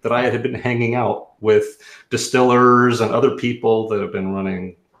fact that I had been hanging out with distillers and other people that have been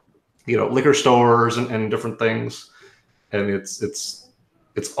running, liquor stores and different things. And it's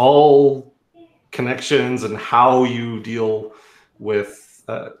all connections and how you deal with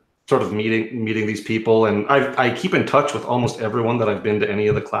sort of meeting these people. And I keep in touch with almost everyone that I've been to any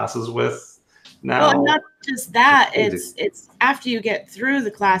of the classes with now. Well, not just that, it's after you get through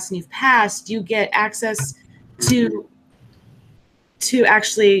the class and you've passed, you get access to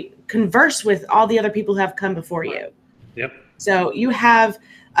actually converse with all the other people who have come before you. Yep. So you have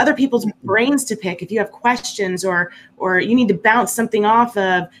other people's brains to pick. If you have questions or you need to bounce something off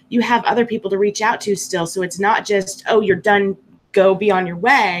of, you have other people to reach out to still. So it's not just, oh, you're done, go be on your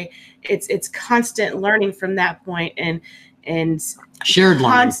way. It's constant learning from that point and shared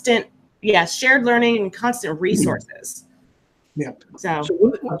learning. Shared learning and constant resources. Yeah. So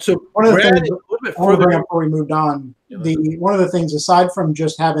one of the things before we moved on, one of the things aside from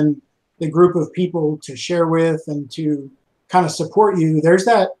just having the group of people to share with and to kind of support you, there's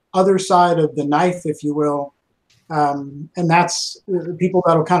that other side of the knife, if you will, and that's the people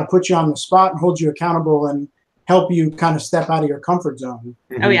that'll kind of put you on the spot and hold you accountable and help you kind of step out of your comfort zone.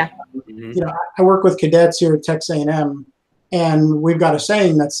 Oh yeah. I work with cadets here at Texas A&M, and we've got a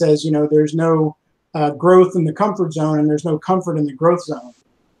saying that says, there's no growth in the comfort zone and there's no comfort in the growth zone.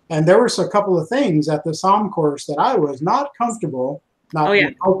 And there was a couple of things at the Somm course that I was not comfortable, not from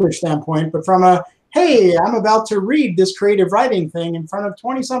a culture standpoint, but from hey, I'm about to read this creative writing thing in front of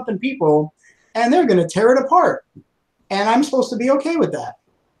 20-something people, and they're going to tear it apart. And I'm supposed to be okay with that.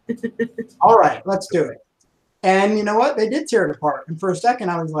 All right, let's do it. And you know what? They did tear it apart. And for a second,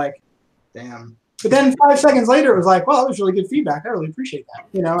 I was like, damn. But then 5 seconds later, it was like, well, that was really good feedback. I really appreciate that.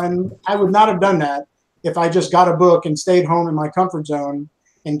 And I would not have done that if I just got a book and stayed home in my comfort zone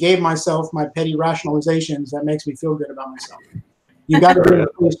and gave myself my petty rationalizations that makes me feel good about myself. You got to be in a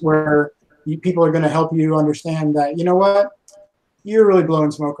place where people are going to help you understand that, you know what, you're really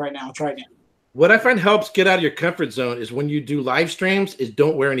blowing smoke right now. Try again. What I find helps get out of your comfort zone is when you do live streams is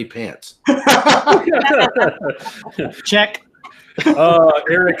don't wear any pants. Check.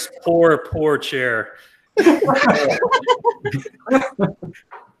 Erik's poor chair.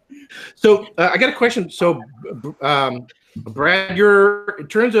 So I got a question. So Brad, in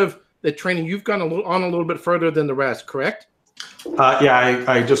terms of the training, you've gone a little bit further than the rest, correct? Yeah,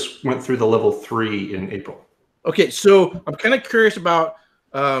 I just went through the level 3 in April. Okay, so I'm kind of curious about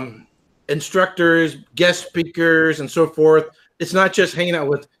instructors, guest speakers, and so forth. It's not just hanging out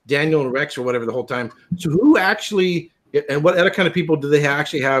with Daniel and Rex or whatever the whole time. So who actually, and what other kind of people do they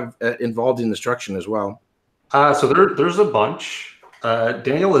actually have involved in instruction as well? So there's a bunch.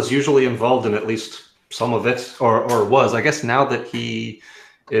 Daniel is usually involved in at least some of it, or was. I guess now that he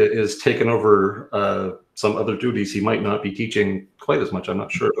is taken over some other duties, he might not be teaching quite as much. I'm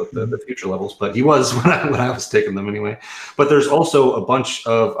not sure about the future levels, but he was when I was taking them anyway. But there's also a bunch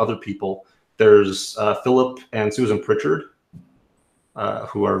of other people. There's Philip and Susan Pritchard,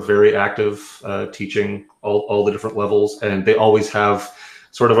 who are very active teaching all the different levels, and they always have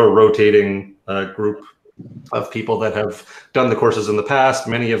sort of a rotating group of people that have done the courses in the past.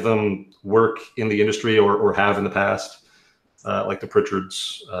 Many of them work in the industry or have in the past. Like the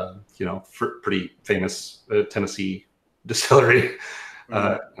Pritchards, pretty famous Tennessee distillery.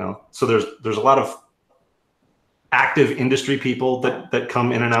 So there's a lot of active industry people that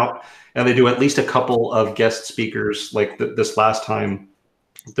come in and out, and they do at least a couple of guest speakers. Like this last time,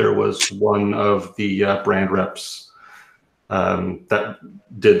 there was one of the brand reps that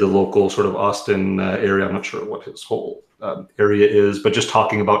did the local sort of Austin area. I'm not sure what his whole area is, but just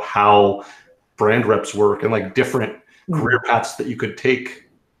talking about how brand reps work and like different career paths that you could take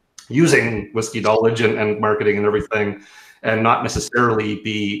using whiskey knowledge and marketing and everything, and not necessarily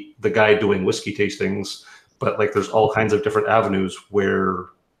be the guy doing whiskey tastings, but like there's all kinds of different avenues where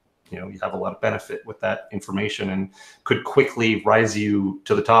you have a lot of benefit with that information and could quickly rise you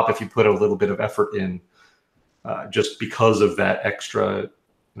to the top if you put a little bit of effort in, just because of that extra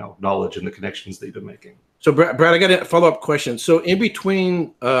knowledge and the connections that you've been making. So Brad, I got a follow-up question. So in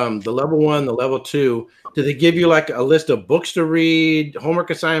between the level 1, the level 2, do they give you like a list of books to read, homework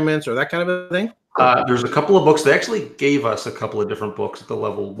assignments, or that kind of a thing? There's a couple of books. They actually gave us a couple of different books at the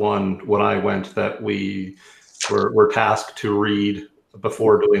level 1 when I went that we were tasked to read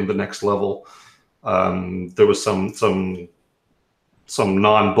before doing the next level. There was some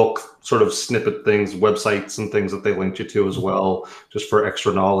non-book sort of snippet things, websites and things that they linked you to as well, just for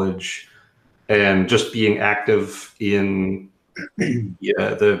extra knowledge. And just being active in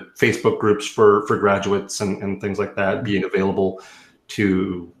the Facebook groups for graduates and things like that, being available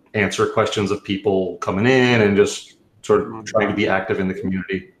to answer questions of people coming in and just sort of trying to be active in the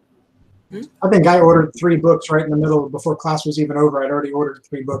community. I think I ordered 3 books right in the middle before class was even over. I'd already ordered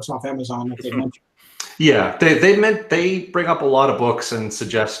 3 books off Amazon that they mentioned. Yeah, they bring up a lot of books and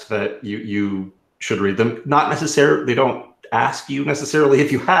suggest that you should read them. Not necessarily, they don't ask you necessarily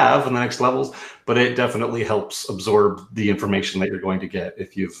if you have in the next levels, but it definitely helps absorb the information that you're going to get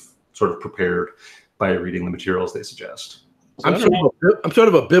if you've sort of prepared by reading the materials they suggest. I'm sort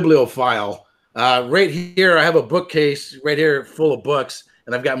of a bibliophile. Right here, I have a bookcase right here full of books,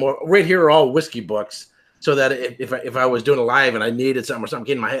 and I've got more. Right here are all whiskey books, so that if I was doing a live and I needed something or something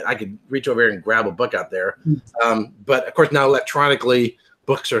came in my head, I could reach over here and grab a book out there. But of course, now electronically,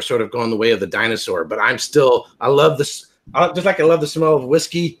 books are sort of going the way of the dinosaur. But I love this. Just like I love the smell of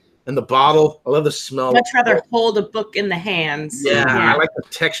whiskey in the bottle. I love the smell. I'd much rather hold a book in the hands. Yeah, I like the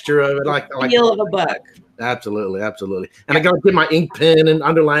texture of it. I like the feel of a book. Absolutely. And I got to get my ink pen and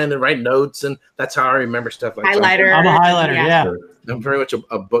underline and write notes, and that's how I remember stuff like highlighter. that. I'm a highlighter, yeah. I'm very much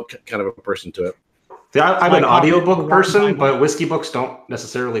a book kind of a person to it. Yeah, I'm an audiobook person, but whiskey books don't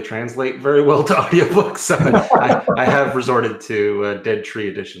necessarily translate very well to audiobooks. So I have resorted to dead tree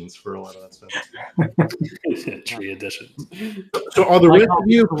editions for a lot of that stuff. Tree editions. So are the rest of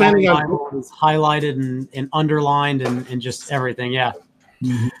you planning on highlighted and underlined and just everything? Yeah.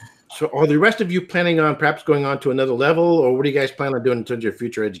 Mm-hmm. So are the rest of you planning on perhaps going on to another level, or what do you guys plan on doing in terms of your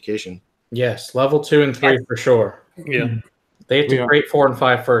future education? Yes, level 2 and 3 for sure. Yeah. They have to grade 4 and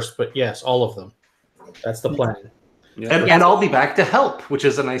 5 first, but yes, all of them. That's the plan. Yeah. And I'll be back to help, which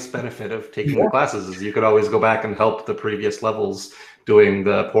is a nice benefit of taking the classes. Is you could always go back and help the previous levels doing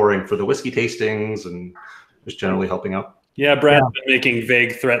the pouring for the whiskey tastings and just generally helping out. Yeah, Brad's been making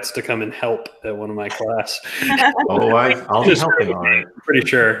vague threats to come and help at one of my class. I'll be helping, all right. Pretty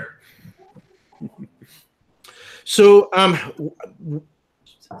sure. So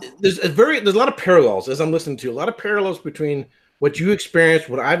there's a lot of parallels as I'm listening to a lot of parallels between what you experienced,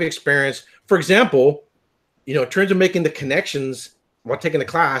 what I've experienced. For example, in terms of making the connections while taking the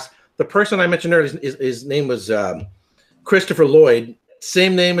class, the person I mentioned earlier, his name was Christopher Lloyd,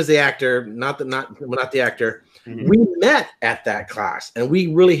 same name as the actor, not the actor. Mm-hmm. We met at that class and we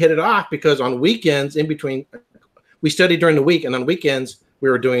really hit it off because on weekends in between, we studied during the week, and on weekends we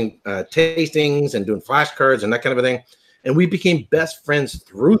were doing tastings and doing flashcards and that kind of a thing. And we became best friends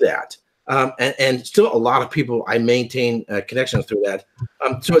through that. And still a lot of people I maintain connections through that.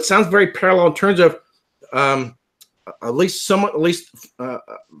 So it sounds very parallel in terms of at least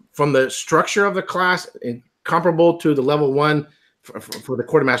from the structure of the class, comparable to the level 1 for the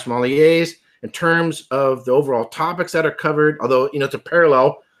quartermaster sommeliers in terms of the overall topics that are covered, although it's a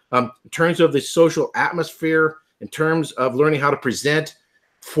parallel in terms of the social atmosphere, in terms of learning how to present.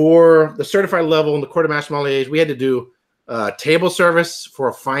 For the certified level in the quartermaster sommeliers, we had to do table service for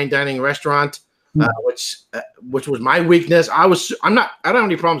a fine dining restaurant, which was my weakness. I don't have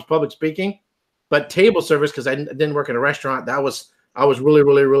any problems public speaking, but table service, because I didn't work in a restaurant, I was really,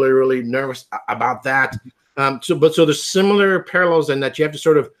 really, really, really nervous about that. So there's similar parallels in that you have to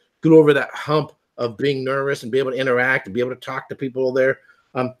sort of get over that hump of being nervous and be able to interact and be able to talk to people there.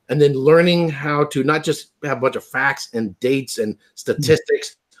 And then learning how to not just have a bunch of facts and dates and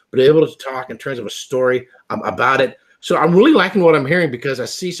statistics, but able to talk in terms of a story about it. So I'm really liking what I'm hearing because I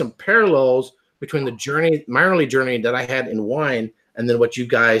see some parallels between my early journey that I had in wine and then what you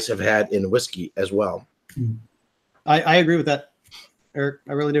guys have had in whiskey as well. I agree with that, Eric.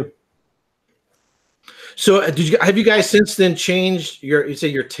 I really do. So have you guys since then changed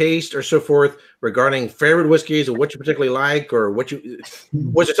your taste or so forth regarding favorite whiskeys or what you particularly like, or was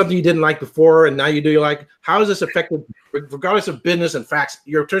it something you didn't like before and now you like? How has this affected, regardless of business and facts,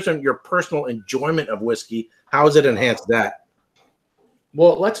 your personal enjoyment of whiskey? How has it enhanced that?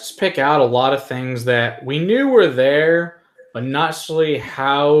 Well, let's just pick out a lot of things that we knew were there, but not necessarily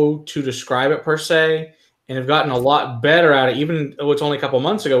how to describe it per se, and have gotten a lot better at it. Even though it's only a couple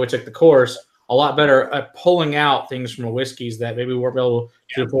months ago we took the course, a lot better at pulling out things from the whiskeys that maybe we weren't able to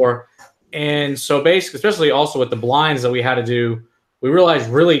do before. And so basically, especially also with the blinds that we had to do, we realized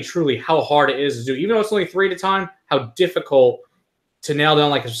really, truly how hard it is to do. Even though it's only 3 at a time, how difficult to nail down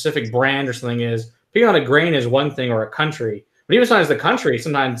like a specific brand or something is. Picking on a grain is one thing, or a country. But even sometimes the country,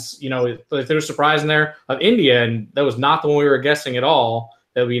 sometimes, if there was a surprise in there of India, and that was not the one we were guessing at all,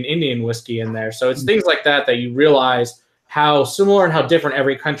 there would be an Indian whiskey in there. So it's things like that you realize how similar and how different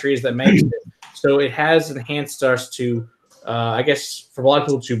every country is that makes it. So it has enhanced us to, I guess, for a lot of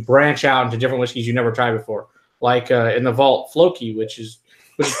people to branch out into different whiskeys you never tried before. Like in the Vault, Floki, which is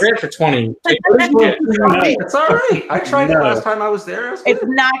great for 20. It's all right. I tried it last time I was there. It's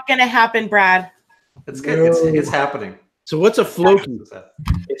not going to happen, Brad. It's good. It's happening. So what's a Floki?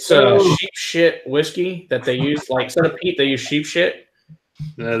 It's a sheep shit whiskey that they use. Like instead of peat, they use sheep shit.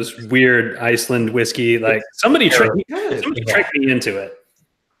 This weird Iceland whiskey. Like somebody tricked me into it.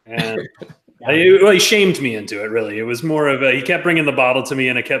 And he shamed me into it, really. It was more of he kept bringing the bottle to me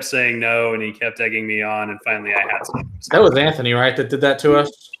and I kept saying no, and he kept egging me on, and finally I had some. That was Anthony, right, that did that to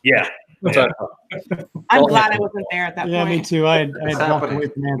us? Yeah. I'm glad I wasn't there at that point. Yeah, me too. I had walked away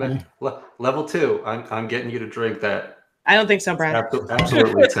from Anthony. Level 2, I'm getting you to drink that. I don't think so, Brad.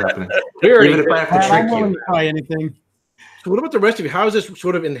 Absolutely, it's happening. Even if I have to trick you. Try anything. So what about the rest of you? How is this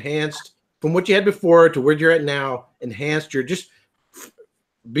sort of enhanced from what you had before to where you're at now? Enhanced your just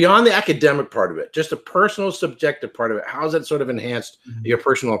beyond the academic part of it, just the personal, subjective part of it. How has that sort of enhanced your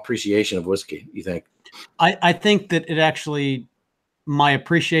personal appreciation of whiskey, you think? I think that it actually, my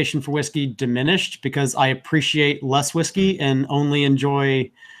appreciation for whiskey diminished because I appreciate less whiskey and only enjoy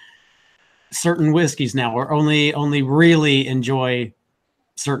certain whiskeys now, or only really enjoy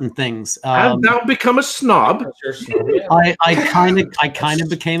certain things. I've now become a snob. I kind of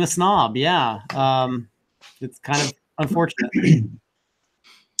became a snob. Yeah. It's kind of unfortunate.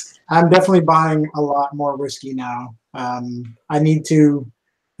 I'm definitely buying a lot more whiskey now. I need to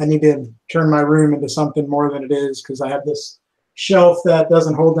turn my room into something more than it is, because I have this shelf that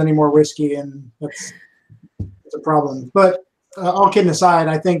doesn't hold any more whiskey, and it's a problem. But all kidding aside,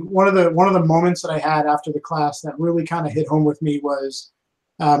 I think one of the moments that I had after the class that really kind of hit home with me was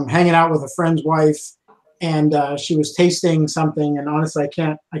hanging out with a friend's wife, and she was tasting something, and honestly, I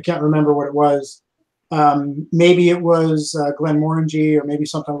can't remember what it was. Maybe it was Glenmorangie, or maybe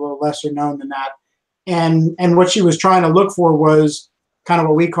something a little lesser known than that. And what she was trying to look for was kind of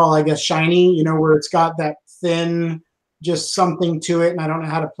what we call, I guess, shiny, where it's got that thin, just something to it, and I don't know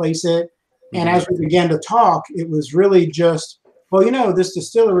how to place it. And as we began to talk, it was really just, well, this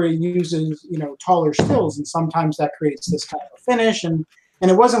distillery uses, taller stills, and sometimes that creates this kind of finish. And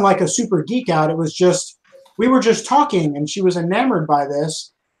And it wasn't like a super geek out. It was just, we were just talking, and she was enamored by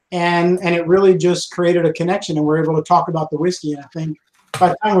this. And it really just created a connection, and we're able to talk about the whiskey. And I think by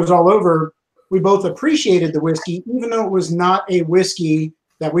the time it was all over, we both appreciated the whiskey, even though it was not a whiskey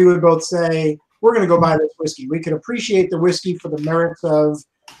that we would both say, we're going to go buy this whiskey. We could appreciate the whiskey for the merits of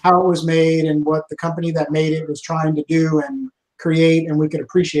how it was made and what the company that made it was trying to do and create, and we could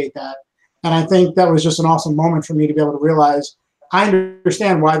appreciate that. And I think that was just an awesome moment for me to be able to realize I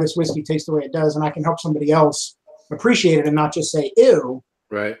understand why this whiskey tastes the way it does, and I can help somebody else appreciate it and not just say, ew,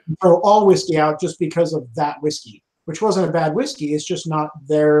 Right. throw all whiskey out just because of that whiskey, which wasn't a bad whiskey. It's just not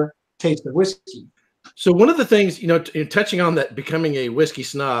their taste of whiskey. So one of the things, in touching on that, becoming a whiskey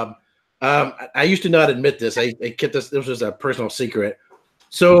snob, I used to not admit this. I kept this was a personal secret.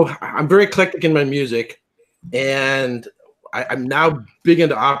 So I'm very eclectic in my music, and I'm now big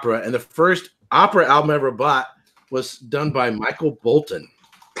into opera. And the first opera album I ever bought was done by Michael Bolton.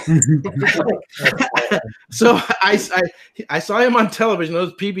 So I saw him on television. It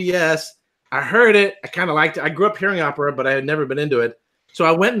was PBS. I heard it. I kind of liked it. I grew up hearing opera, but I had never been into it. So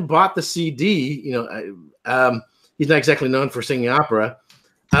I went and bought the CD. He's not exactly known for singing opera.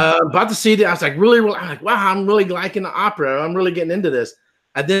 Bought the CD. I was like, I'm like, wow, I'm really liking the opera. I'm really getting into this.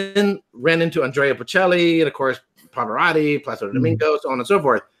 I then ran into Andrea Bocelli and, of course, Pavarotti, Placido Domingo, so on and so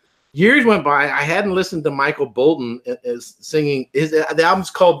forth. Years went by. I hadn't listened to Michael Bolton as singing. The album's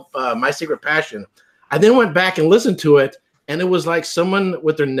called My Secret Passion. I then went back and listened to it, and it was like someone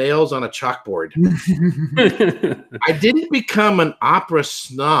with their nails on a chalkboard. I didn't become an opera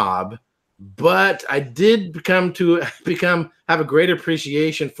snob, but I did become have a great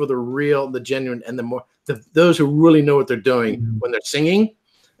appreciation for the real, the genuine, and those who really know what they're doing when they're singing.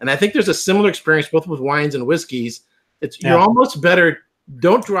 And I think there's a similar experience both with wines and whiskeys. You're almost better.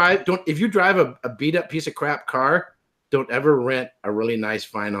 If you drive a beat up piece of crap car, don't ever rent a really nice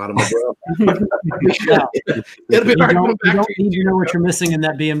fine automobile. It'll be hard to you don't need to know what you're missing in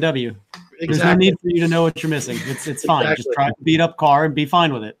that BMW. Exactly. There's no need for you to know what you're missing. It's fine. Exactly. Just drive a beat up car and be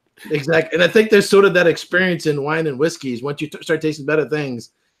fine with it. Exactly. And I think there's sort of that experience in wine and whiskeys. Once you start tasting better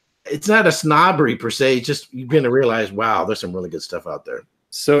things, it's not a snobbery per se. It's just you're going to realize, wow, there's some really good stuff out there.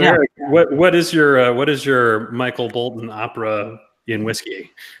 So Erik, what is your Michael Bolton opera in whiskey?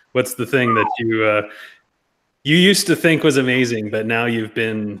 What's the thing that you used to think was amazing, but now you've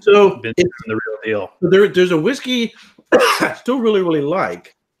been the real deal? There's a whiskey I still really, really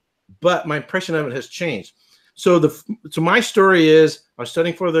like, but my impression of it has changed. So my story is I was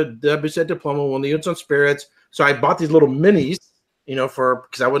studying for the WSET diploma, won the units on spirits. So I bought these little minis,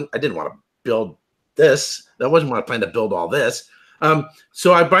 because I didn't want to build this. That wasn't what I planned to build all this.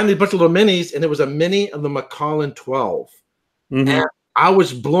 So I bought these bunch of little minis, and it was a mini of the Macallan 12. Mm-hmm. And I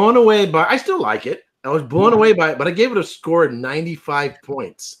was blown away by. I still like it. I was blown away by it, but I gave it a score of 95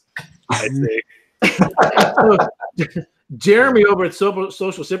 points. I see. So, Jeremy over at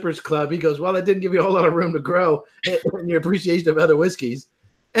Social Sippers Club, he goes, well, that didn't give you a whole lot of room to grow in your appreciation of other whiskeys.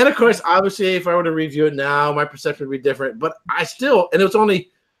 And of course, obviously, if I were to review it now, my perception would be different. But I still, and it was only,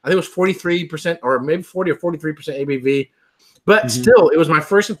 I think it was 43% or maybe 40 or 43% ABV. But still, it was my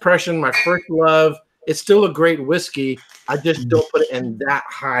first impression, my first love. It's still a great whiskey. I just don't put it in that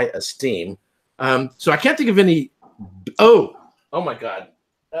high esteem. So I can't think of any. Oh my God.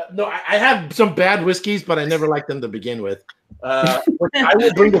 No, I have some bad whiskeys, but I never liked them to begin with. I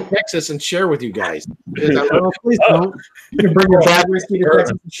will bring to Texas and share with you guys. Please don't. You can bring your bad whiskey to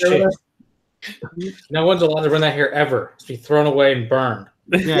Texas and share with us. No one's allowed to run that here ever. It's be thrown away and burned.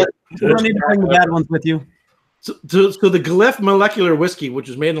 Yeah, you don't need to bring the bad ones with you. So the Glyph molecular whiskey, which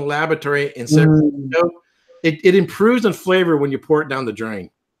was made in a laboratory in San Francisco, it improves in flavor when you pour it down the drain.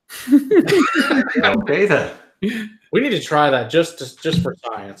 Okay, then. We need to try that just for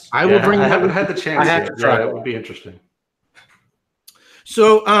science. I haven't had the chance yet. To try. That would be interesting.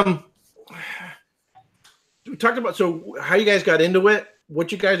 So, we talked about how you guys got into it,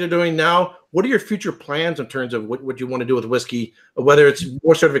 what you guys are doing now. What are your future plans in terms of what you want to do with whiskey, whether it's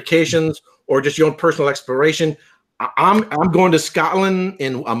more certifications or just your own personal exploration? I'm going to Scotland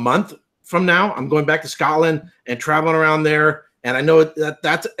in a month from now. I'm going back to Scotland and traveling around there. And I know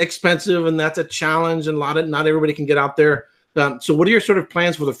that's expensive and that's a challenge, and not everybody can get out there. So what are your sort of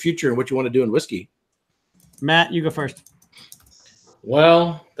plans for the future and what you want to do in whiskey? Matt, you go first.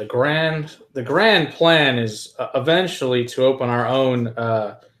 Well, the grand plan is eventually to open our own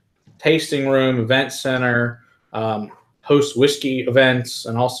tasting room, event center, host whiskey events,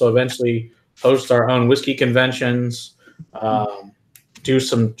 and also eventually host our own whiskey conventions. Do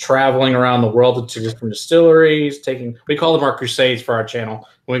some traveling around the world to different distilleries. We call them our crusades for our channel.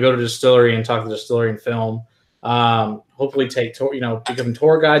 When we go to a distillery and talk to the distillery and film, Hopefully become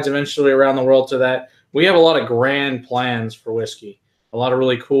tour guides eventually around the world to that. We have a lot of grand plans for whiskey. A lot of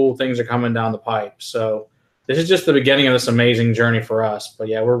really cool things are coming down the pipe. So this is just the beginning of this amazing journey for us. But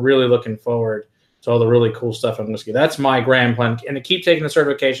yeah, we're really looking forward to all the really cool stuff in whiskey. That's my grand plan, and to keep taking the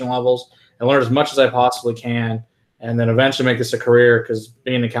certification levels and learn as much as I possibly can, and then eventually make this a career, because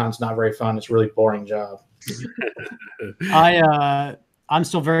being an accountant's not very fun. It's a really boring job. I'm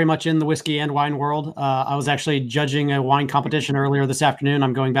still very much in the whiskey and wine world. I was actually judging a wine competition earlier this afternoon.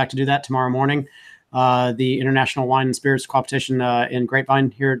 I'm going back to do that tomorrow morning. The International Wine and Spirits competition in Grapevine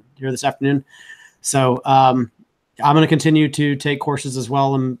here this afternoon. So I'm going to continue to take courses as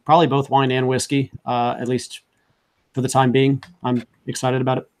well, and probably both wine and whiskey, at least for the time being. I'm excited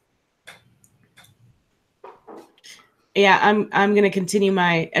about it. Yeah, I'm going to continue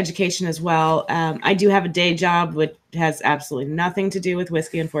my education as well. I do have a day job, which has absolutely nothing to do with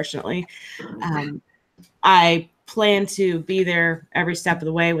whiskey, unfortunately. I plan to be there every step of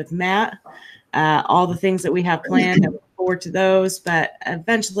the way with Matt. All the things that we have planned, I look forward to those. But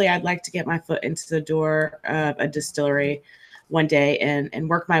eventually, I'd like to get my foot into the door of a distillery one day and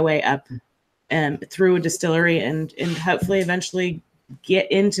work my way up through a distillery and hopefully eventually get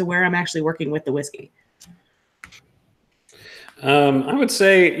into where I'm actually working with the whiskey. I would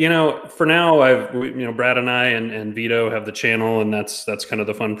say, for now, Brad and I and Vito have the channel, and that's kind of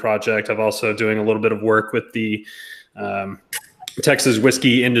the fun project. I've also doing a little bit of work with the Texas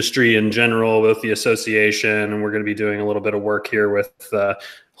whiskey industry in general, with the association, and we're going to be doing a little bit of work here with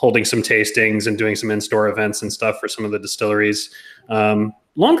holding some tastings and doing some in-store events and stuff for some of the distilleries.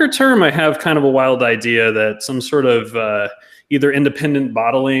 Longer term, I have kind of a wild idea that some sort of either independent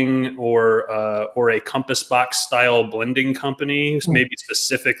bottling or a compass box style blending company, maybe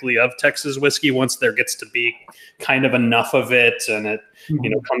specifically of Texas whiskey, once there gets to be kind of enough of it and it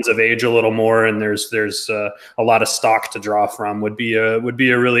comes of age a little more, and there's a lot of stock to draw from, would be a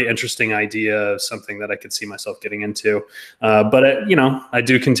really interesting idea, something that I could see myself getting into. But I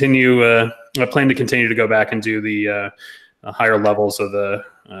do continue. I plan to continue to go back and do the higher levels of the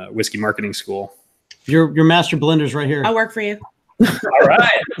whiskey marketing school. Your master blender's right here. I'll work for you. All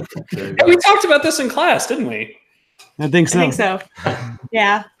right. Hey, we talked about this in class, didn't we? I think so.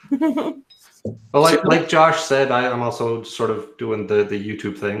 Yeah. Well, like Josh said, I'm also sort of doing the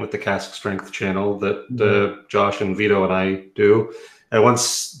YouTube thing with the Cask Strength channel that Josh and Vito and I do. And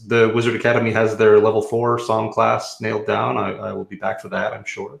once the Wizard Academy has their level 4 Somm class nailed down, I will be back for that, I'm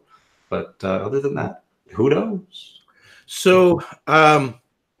sure. But other than that, who knows? So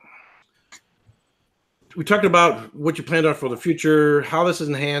we talked about what you planned on for the future, how this has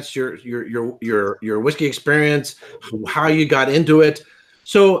enhanced your whiskey experience, how you got into it.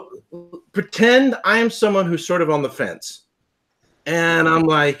 So pretend I'm someone who's sort of on the fence, and I'm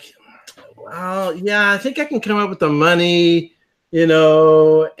like, well, yeah, I think I can come up with the money, and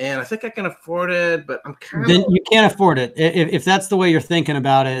I think I can afford it, but I'm kind of... Then you can't afford it. If that's the way you're thinking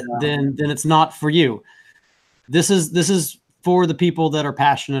about it, then it's not for you. This is for the people that are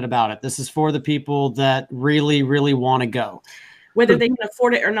passionate about it. This is for the people that really, really want to go. Whether they can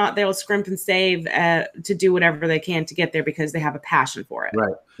afford it or not, they'll scrimp and save to do whatever they can to get there because they have a passion for it.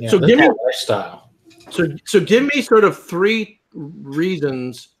 Right. Yeah, so give me lifestyle. So give me sort of 3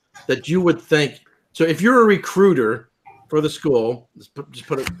 reasons that you would think. So if you're a recruiter for the school, just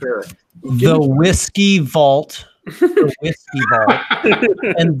put it fair. The Whiskey Vault, the Whiskey Vault,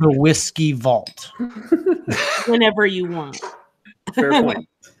 and the Whiskey Vault. Whenever you want. Fair point.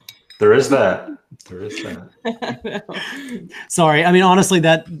 There is that. There is that. Sorry, I mean, honestly,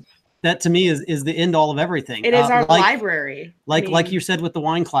 that to me is the end all of everything. It is our library. Like you said with the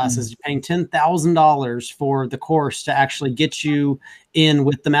wine classes, you're paying $10,000 for the course to actually get you in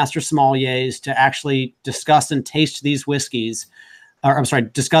with the master sommeliers to actually discuss and taste these whiskeys, or I'm sorry,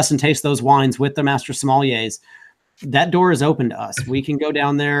 discuss and taste those wines with the master sommeliers. That door is open to us. We can go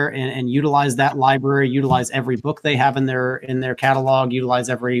down there and utilize that library, utilize every book they have in their catalog, utilize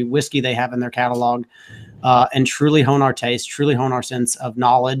every whiskey they have in their catalog, and truly hone our taste, truly hone our sense of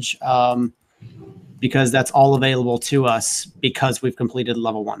knowledge, because that's all available to us because we've completed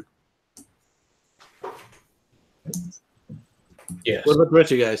level 1. Yes. What about the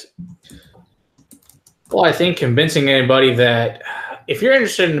rest of you guys? Well, I think convincing anybody that if you're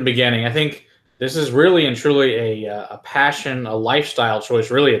interested in the beginning, I think this is really and truly a passion, a lifestyle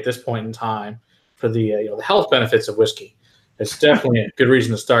choice, really at this point in time for the health benefits of whiskey. It's definitely a good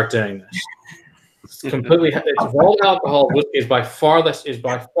reason to start doing this. It's all alcohol. Whiskey is by far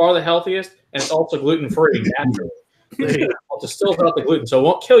the healthiest, and it's also gluten free naturally. It distills out the gluten, so it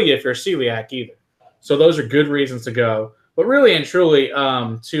won't kill you if you're a celiac either. So those are good reasons to go. But really and truly,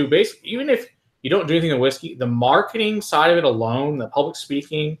 to basically, even if you don't do anything with whiskey. The marketing side of it alone, the public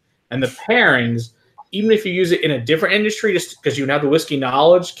speaking, and the pairings, even if you use it in a different industry, just because you have the whiskey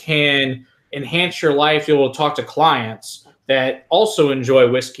knowledge, can enhance your life. You'll be able to talk to clients that also enjoy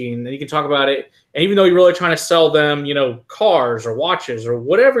whiskey, and then you can talk about it. And even though you're really trying to sell them, cars or watches or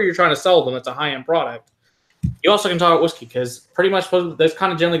whatever you're trying to sell them, it's a high-end product. You also can talk about whiskey, because pretty much those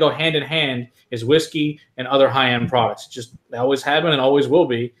kind of generally go hand in hand, is whiskey and other high-end products. Just they always have been and always will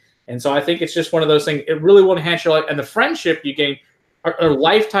be. And so I think it's just one of those things. It really will enhance your life. And the friendship you gain are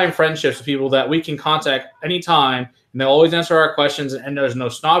lifetime friendships with people that we can contact anytime, and they'll always answer our questions. And there's no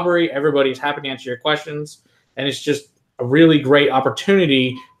snobbery. Everybody's happy to answer your questions. And it's just a really great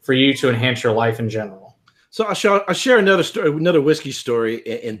opportunity for you to enhance your life in general. So I'll share another story, another whiskey story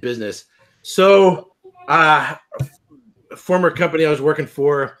in business. So a former company I was working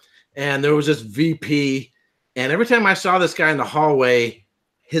for, and there was this VP, and every time I saw this guy in the hallway,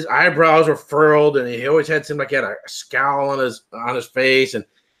 his eyebrows were furrowed, and he always seemed like he had a scowl on his face, and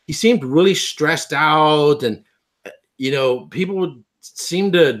he seemed really stressed out, and people would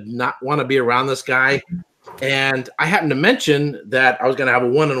seem to not want to be around this guy. And I happened to mention that I was going to have a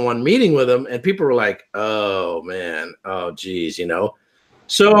one-on-one meeting with him, and people were like, "Oh man, oh geez,"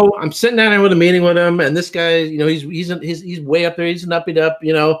 So I'm sitting down with a meeting with him, and this guy, he's way up there, he's an uppity up,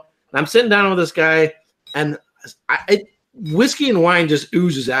 And I'm sitting down with this guy, and whiskey and wine just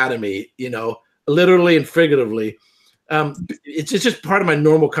oozes out of me, literally and figuratively. It's just part of my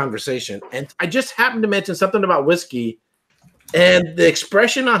normal conversation, and I just happened to mention something about whiskey, and the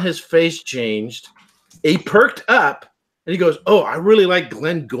expression on his face changed. He perked up, and he goes, "Oh, I really like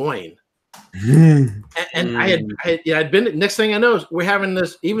Glengoyne." And I'd been. Next thing I know, is we're having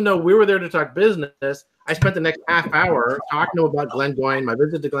this. Even though we were there to talk business, I spent the next half hour talking to him about Glengoyne, my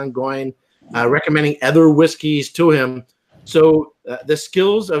visit to Glengoyne, recommending other whiskeys to him. So the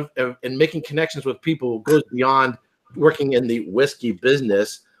skills of in making connections with people goes beyond working in the whiskey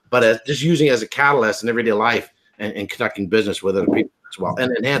business, but just using it as a catalyst in everyday life and conducting business with other people as well,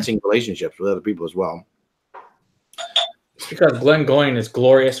 and enhancing relationships with other people as well. It's because Glengoyne is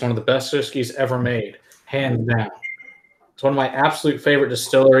glorious, one of the best whiskeys ever made, hands down. It's one of my absolute favorite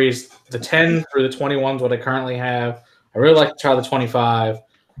distilleries. The 10 through the 21 is what I currently have. I really like to try the 25,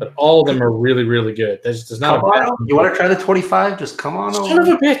 but all of them are really, really good. There's not come on, you want to try the 25? Just come on over. Son of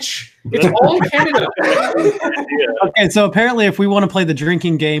a bitch. It's all in Canada. Okay, so apparently if we want to play the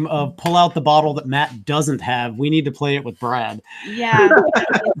drinking game of pull out the bottle that Matt doesn't have, we need to play it with Brad. Yeah,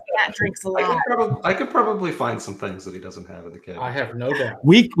 Matt drinks a lot. I could probably find some things that he doesn't have in the cabinet. I have no doubt.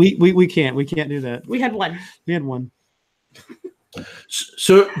 We can't do that. We had one.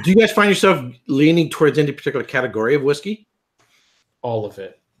 So do you guys find yourself leaning towards any particular category of whiskey? All of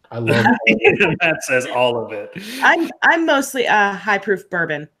it. I love it. That says all of it. I'm mostly a high proof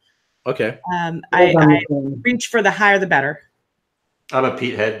bourbon. Okay. I reach for the higher the better. I'm a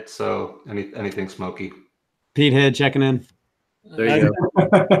peat head, so anything smoky. Pete Head checking in. There you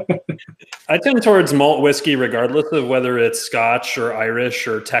go. I tend towards malt whiskey, regardless of whether it's Scotch or Irish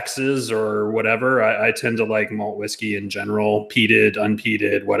or Texas or whatever. I tend to like malt whiskey in general, peated,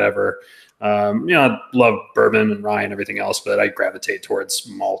 unpeated, whatever. I love bourbon and rye and everything else, but I gravitate towards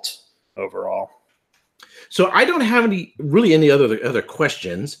malt overall. So I don't have any other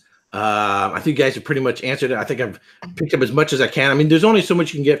questions. I think you guys have pretty much answered it. I think I've picked up as much as I can. I mean, there's only so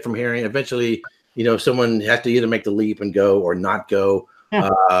much you can get from hearing. Eventually, someone has to either make the leap and go or not go. Yeah.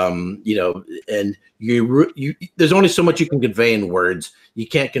 And there's only so much you can convey in words. You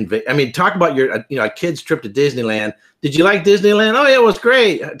can't convey. I mean, talk about your, a kid's trip to Disneyland. Did you like Disneyland? Oh yeah, it was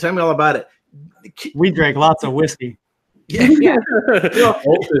great. Tell me all about it. We drank lots of whiskey. Yeah.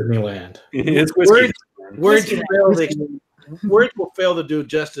 Disneyland. It's whiskey. Words will fail to do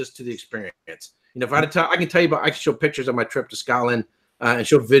justice to the experience. If I can tell you about, I can show pictures of my trip to Scotland and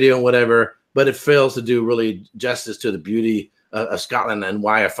show video and whatever, but it fails to do really justice to the beauty of Scotland and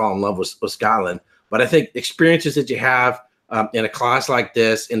why I fell in love with Scotland. But I think experiences that you have in a class like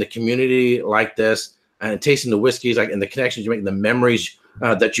this, in the community like this, and tasting the whiskeys, like, and the connections you make, and the memories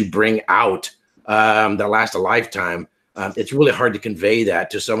that you bring out that last a lifetime, it's really hard to convey that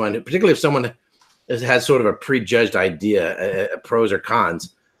to someone, particularly if someone has sort of a prejudged idea, pros or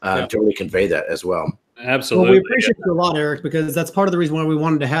cons, to really convey that as well. Absolutely. Well, we appreciate you a lot, Eric, because that's part of the reason why we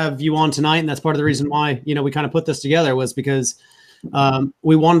wanted to have you on tonight, and that's part of the reason why we kind of put this together, was because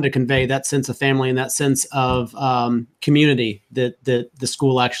we wanted to convey that sense of family and that sense of community that the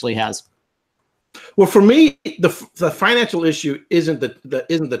school actually has. Well, for me, the financial issue isn't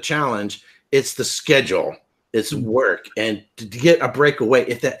the challenge; it's the schedule, it's work, and to get a breakaway.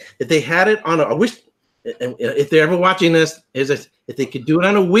 If they had it on I wish, if they're ever watching this, if they could do it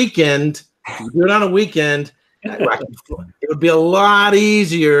on a weekend If you do it on a weekend, it would be a lot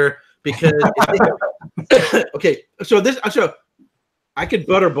easier because okay. So I could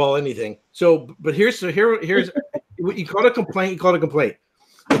butterball anything. But here's what you call it a complaint. You call it a complaint.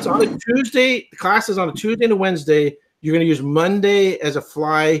 It's on a Tuesday. The class is on a Tuesday and a Wednesday. You're going to use Monday as a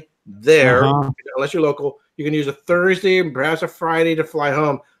fly there, unless you're local. You're going to use a Thursday and perhaps a Friday to fly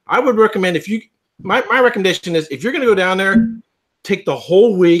home. I would recommend my recommendation is if you're going to go down there, take the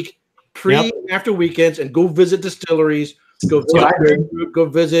whole week, and after weekends, and go visit distilleries. Go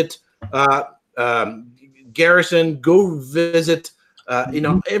visit Garrison. Go visit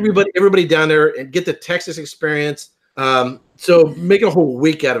everybody down there and get the Texas experience. So make a whole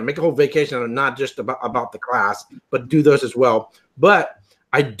week out of it, make a whole vacation out of it, not just about the class, but do those as well. But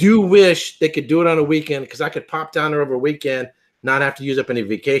I do wish they could do it on a weekend because I could pop down there over a weekend, not have to use up any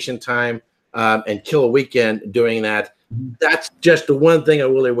vacation time, and kill a weekend doing that. That's just the one thing I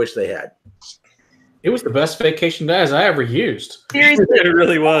really wish they had. It was the best vacation days I ever used. Seriously, It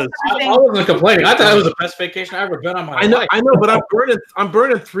really was. I wasn't complaining. I thought it was the best vacation I ever been on my life. I know, but I'm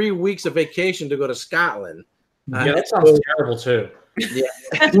burning 3 weeks of vacation to go to Scotland. Yeah, that sounds terrible too. Yeah.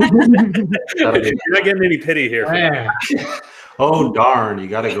 You're not getting any pity here. Oh darn! You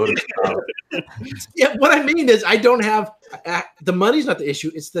got to go to Scotland. Yeah, what I mean is I don't have the money's not the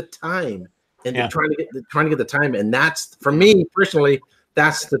issue; it's the time and trying to get the time, and that's for me personally.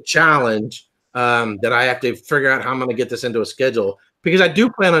 That's the challenge that I have to figure out how I'm going to get this into a schedule because I do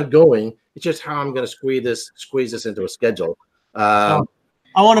plan on going. It's just how I'm going to squeeze this into a schedule. I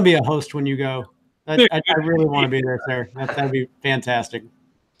want to be a host when you go. I really want to be there, sir. That'd be fantastic.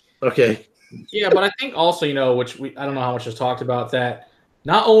 Okay. Yeah, but I think also, which I don't know how much is talked about, that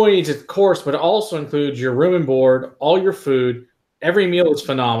not only is it the course, but it also includes your room and board, all your food. Every meal is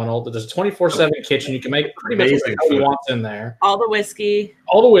phenomenal. There's a 24/7 kitchen. You can make pretty much whatever you want in there. All the whiskey.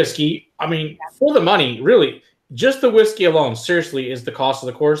 I mean, for the money, really, just the whiskey alone, seriously, is the cost of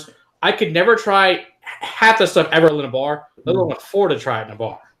the course. I could never try half the stuff ever in a bar, let alone afford to try it in a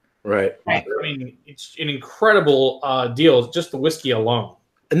bar. Right. I mean, it's an incredible deal, just the whiskey alone.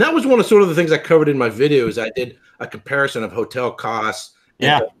 And that was one of sort of the things I covered in my videos. I did a comparison of hotel costs,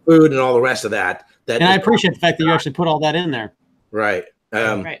 and food, and all the rest of that. And I appreciate the fact that you actually put all that in there. Right.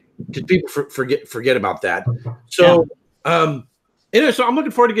 Because people forget about that. So, anyway, so I'm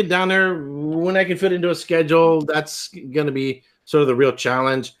looking forward to getting down there when I can fit into a schedule. That's going to be sort of the real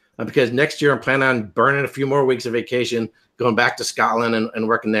challenge because next year I'm planning on burning a few more weeks of vacation, going back to Scotland and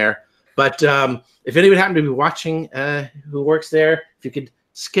working there. But if anybody happened to be watching who works there, if you could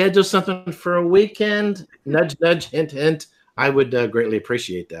schedule something for a weekend, nudge, nudge, hint, hint, I would greatly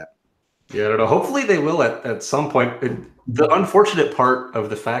appreciate that. Yeah, I don't know. Hopefully they will at some point. The unfortunate part of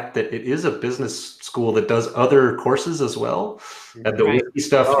the fact that it is a business school that does other courses as well, and the whiskey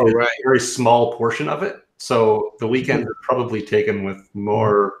stuff is a very small portion of it. So the weekends are probably taken with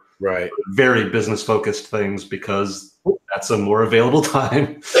more very business-focused things because that's a more available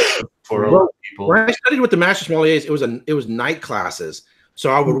time for a lot of people. When I studied with the Master Sommeliers, it was night classes.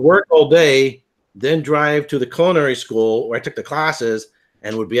 So I would work all day, then drive to the culinary school where I took the classes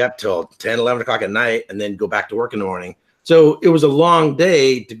and would be up till 10, 11 o'clock at night and then go back to work in the morning. So it was a long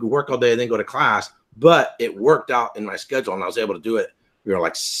day to work all day and then go to class, but it worked out in my schedule and I was able to do it,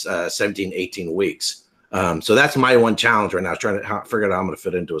 like 17, 18 weeks. So that's my one challenge right now, is trying to figure out how I'm going to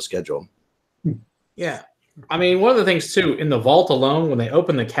fit into a schedule. Yeah. I mean, one of the things, too, in the vault alone, when they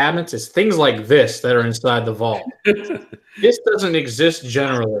open the cabinets, is things like this that are inside the vault. This doesn't exist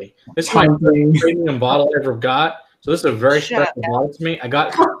generally. This is my premium bottle I ever got. So this is a very special bottle to me. I got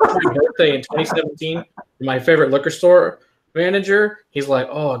it for my birthday in 2017 from my favorite liquor store manager. He's like,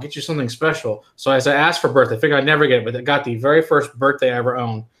 oh, I'll get you something special. So as I asked for birthday, I figured I'd never get it, but I got the very first birthday I ever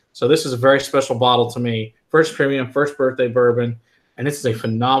owned. So this is a very special bottle to me. First premium, first birthday bourbon. And this is a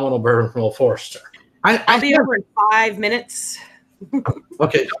phenomenal bourbon from Old Forester. I'll be over in 5 minutes.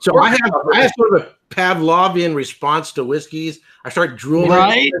 Okay, so I have sort of a Pavlovian response to whiskeys. I start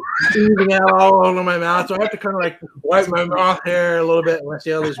drooling, sneezing out all over my mouth. So I have to kind of like wipe my mouth hair a little bit and let's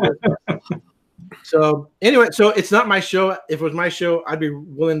see how this works. So anyway, so it's not my show. If it was my show, I'd be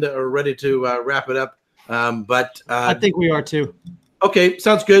willing to or ready to wrap it up. But I think we are too. Okay,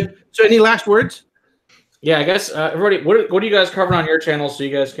 sounds good. So any last words? Yeah, I guess everybody, what are you guys covering on your channel so you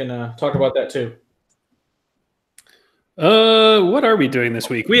guys can talk about that too? What are we doing this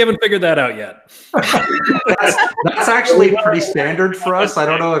week? We haven't figured that out yet. That's actually pretty standard for us. I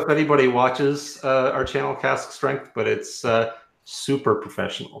don't know if anybody watches our channel, Cask Strength, but it's super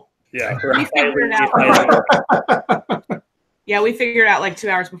professional. Yeah, we figured it out. Yeah, we figured it out like 2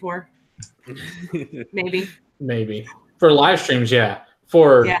 hours before. Maybe for live streams. Yeah,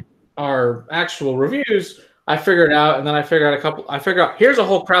 for our actual reviews, I figured out, and then I figured out here's a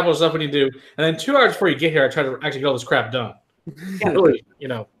whole crap of stuff we need to do, and then 2 hours before you get here, I try to actually get all this crap done. Really,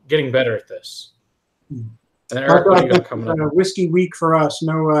 getting better at this. And Eric, what do you got coming up? Whiskey week for us.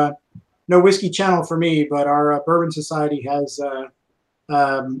 No whiskey channel for me, but our Bourbon Society has.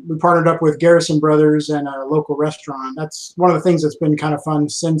 We partnered up with Garrison Brothers and a local restaurant. That's one of the things that's been kind of fun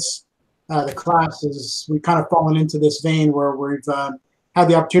since the class. Is we've kind of fallen into this vein where we've had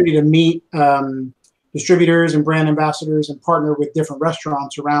the opportunity to meet distributors and brand ambassadors and partner with different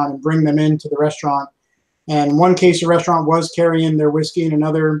restaurants around and bring them into the restaurant. And one case, the restaurant was carrying their whiskey, and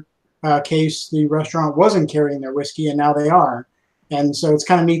another case, the restaurant wasn't carrying their whiskey, and now they are. And so it's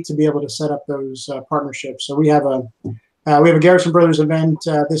kind of neat to be able to set up those partnerships. So we have a Garrison Brothers event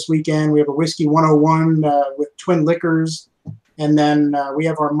this weekend. We have a Whiskey 101 with Twin Liquors, and then we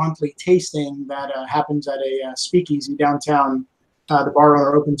have our monthly tasting that happens at a speakeasy downtown. The bar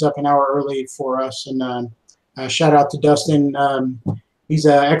owner opens up an hour early for us, and shout out to Dustin. He's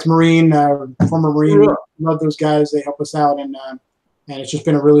an ex-Marine, former Marine. Love those guys. They help us out, and it's just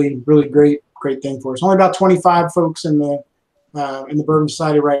been a really, really great thing for us. Only about 25 folks in the Bourbon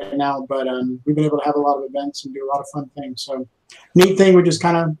Society right now, but we've been able to have a lot of events and do a lot of fun things. So neat thing we just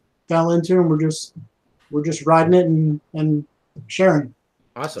kind of fell into, and we're just riding it and sharing.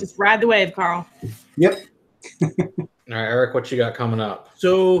 Awesome. Just ride the wave, Carl. Yep. All right, Eric, what you got coming up?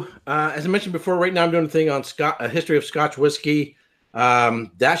 So, as I mentioned before, right now I'm doing a thing on a history of Scotch whiskey.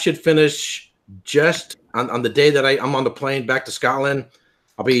 That should finish just on the day that I'm on the plane back to Scotland.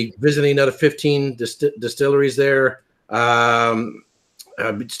 I'll be visiting another 15 distilleries there. I'll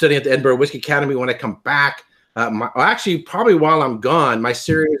be studying at the Edinburgh Whiskey Academy when I come back. Actually, probably while I'm gone, my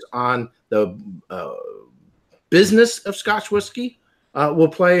series on the business of Scotch whiskey will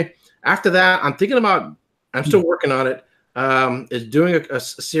play. After that, I'm still working on it. Is doing a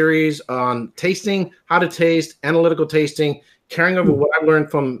series on tasting, how to taste, analytical tasting, carrying over what I've learned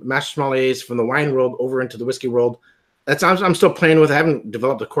from master sommeliers from the wine world over into the whiskey world. I'm still playing with. I haven't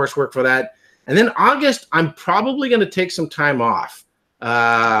developed a coursework for that. And then August, I'm probably going to take some time off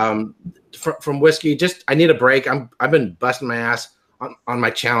from whiskey. Just I need a break. I've been busting my ass on my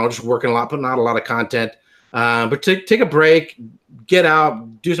channel, just working a lot, putting out a lot of content. But take a break, get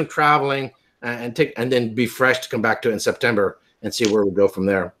out, do some traveling. And then be fresh to come back to it in September and see where we go from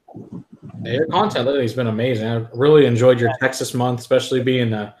there. Your content lately has been amazing. I really enjoyed your Texas month, especially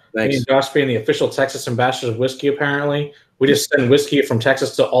being Josh being the official Texas ambassador of whiskey. Apparently, we just send whiskey from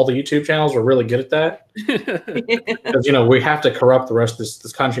Texas to all the YouTube channels. We're really good at that because we have to corrupt the rest of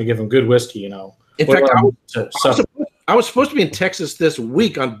this country and give them good whiskey. In fact, I was supposed to be in Texas this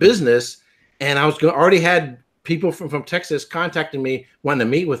week on business, and already had people from Texas contacting me wanting to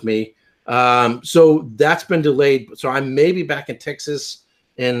meet with me. So that's been delayed. So I may be back in Texas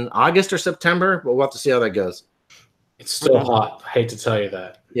in August or September, but we'll have to see how that goes. It's still hot. I hate to tell you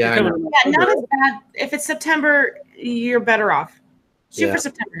that. Yeah, I know. Yeah, not as bad. If it's September, you're better off. Shoot for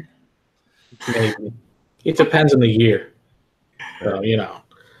September. Maybe. It depends on the year.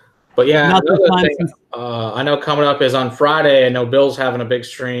 But yeah, another thing I know coming up is on Friday. I know Bill's having a big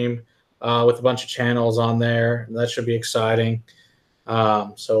stream with a bunch of channels on there. That should be exciting.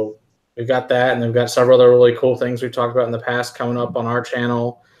 So we've got that, and we've got several other really cool things we've talked about in the past coming up on our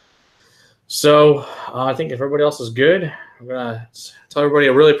channel. So I think if everybody else is good, I'm going to tell everybody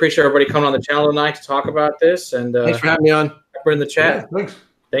I really appreciate everybody coming on the channel tonight to talk about this. And thanks for having me on. In the chat. Yeah, thanks.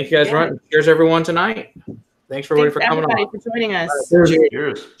 Thank you guys for running. Cheers, everyone, tonight. Thanks for everybody for coming on. For joining us.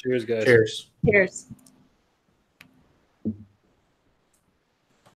 Cheers. Cheers, guys. Cheers. Cheers.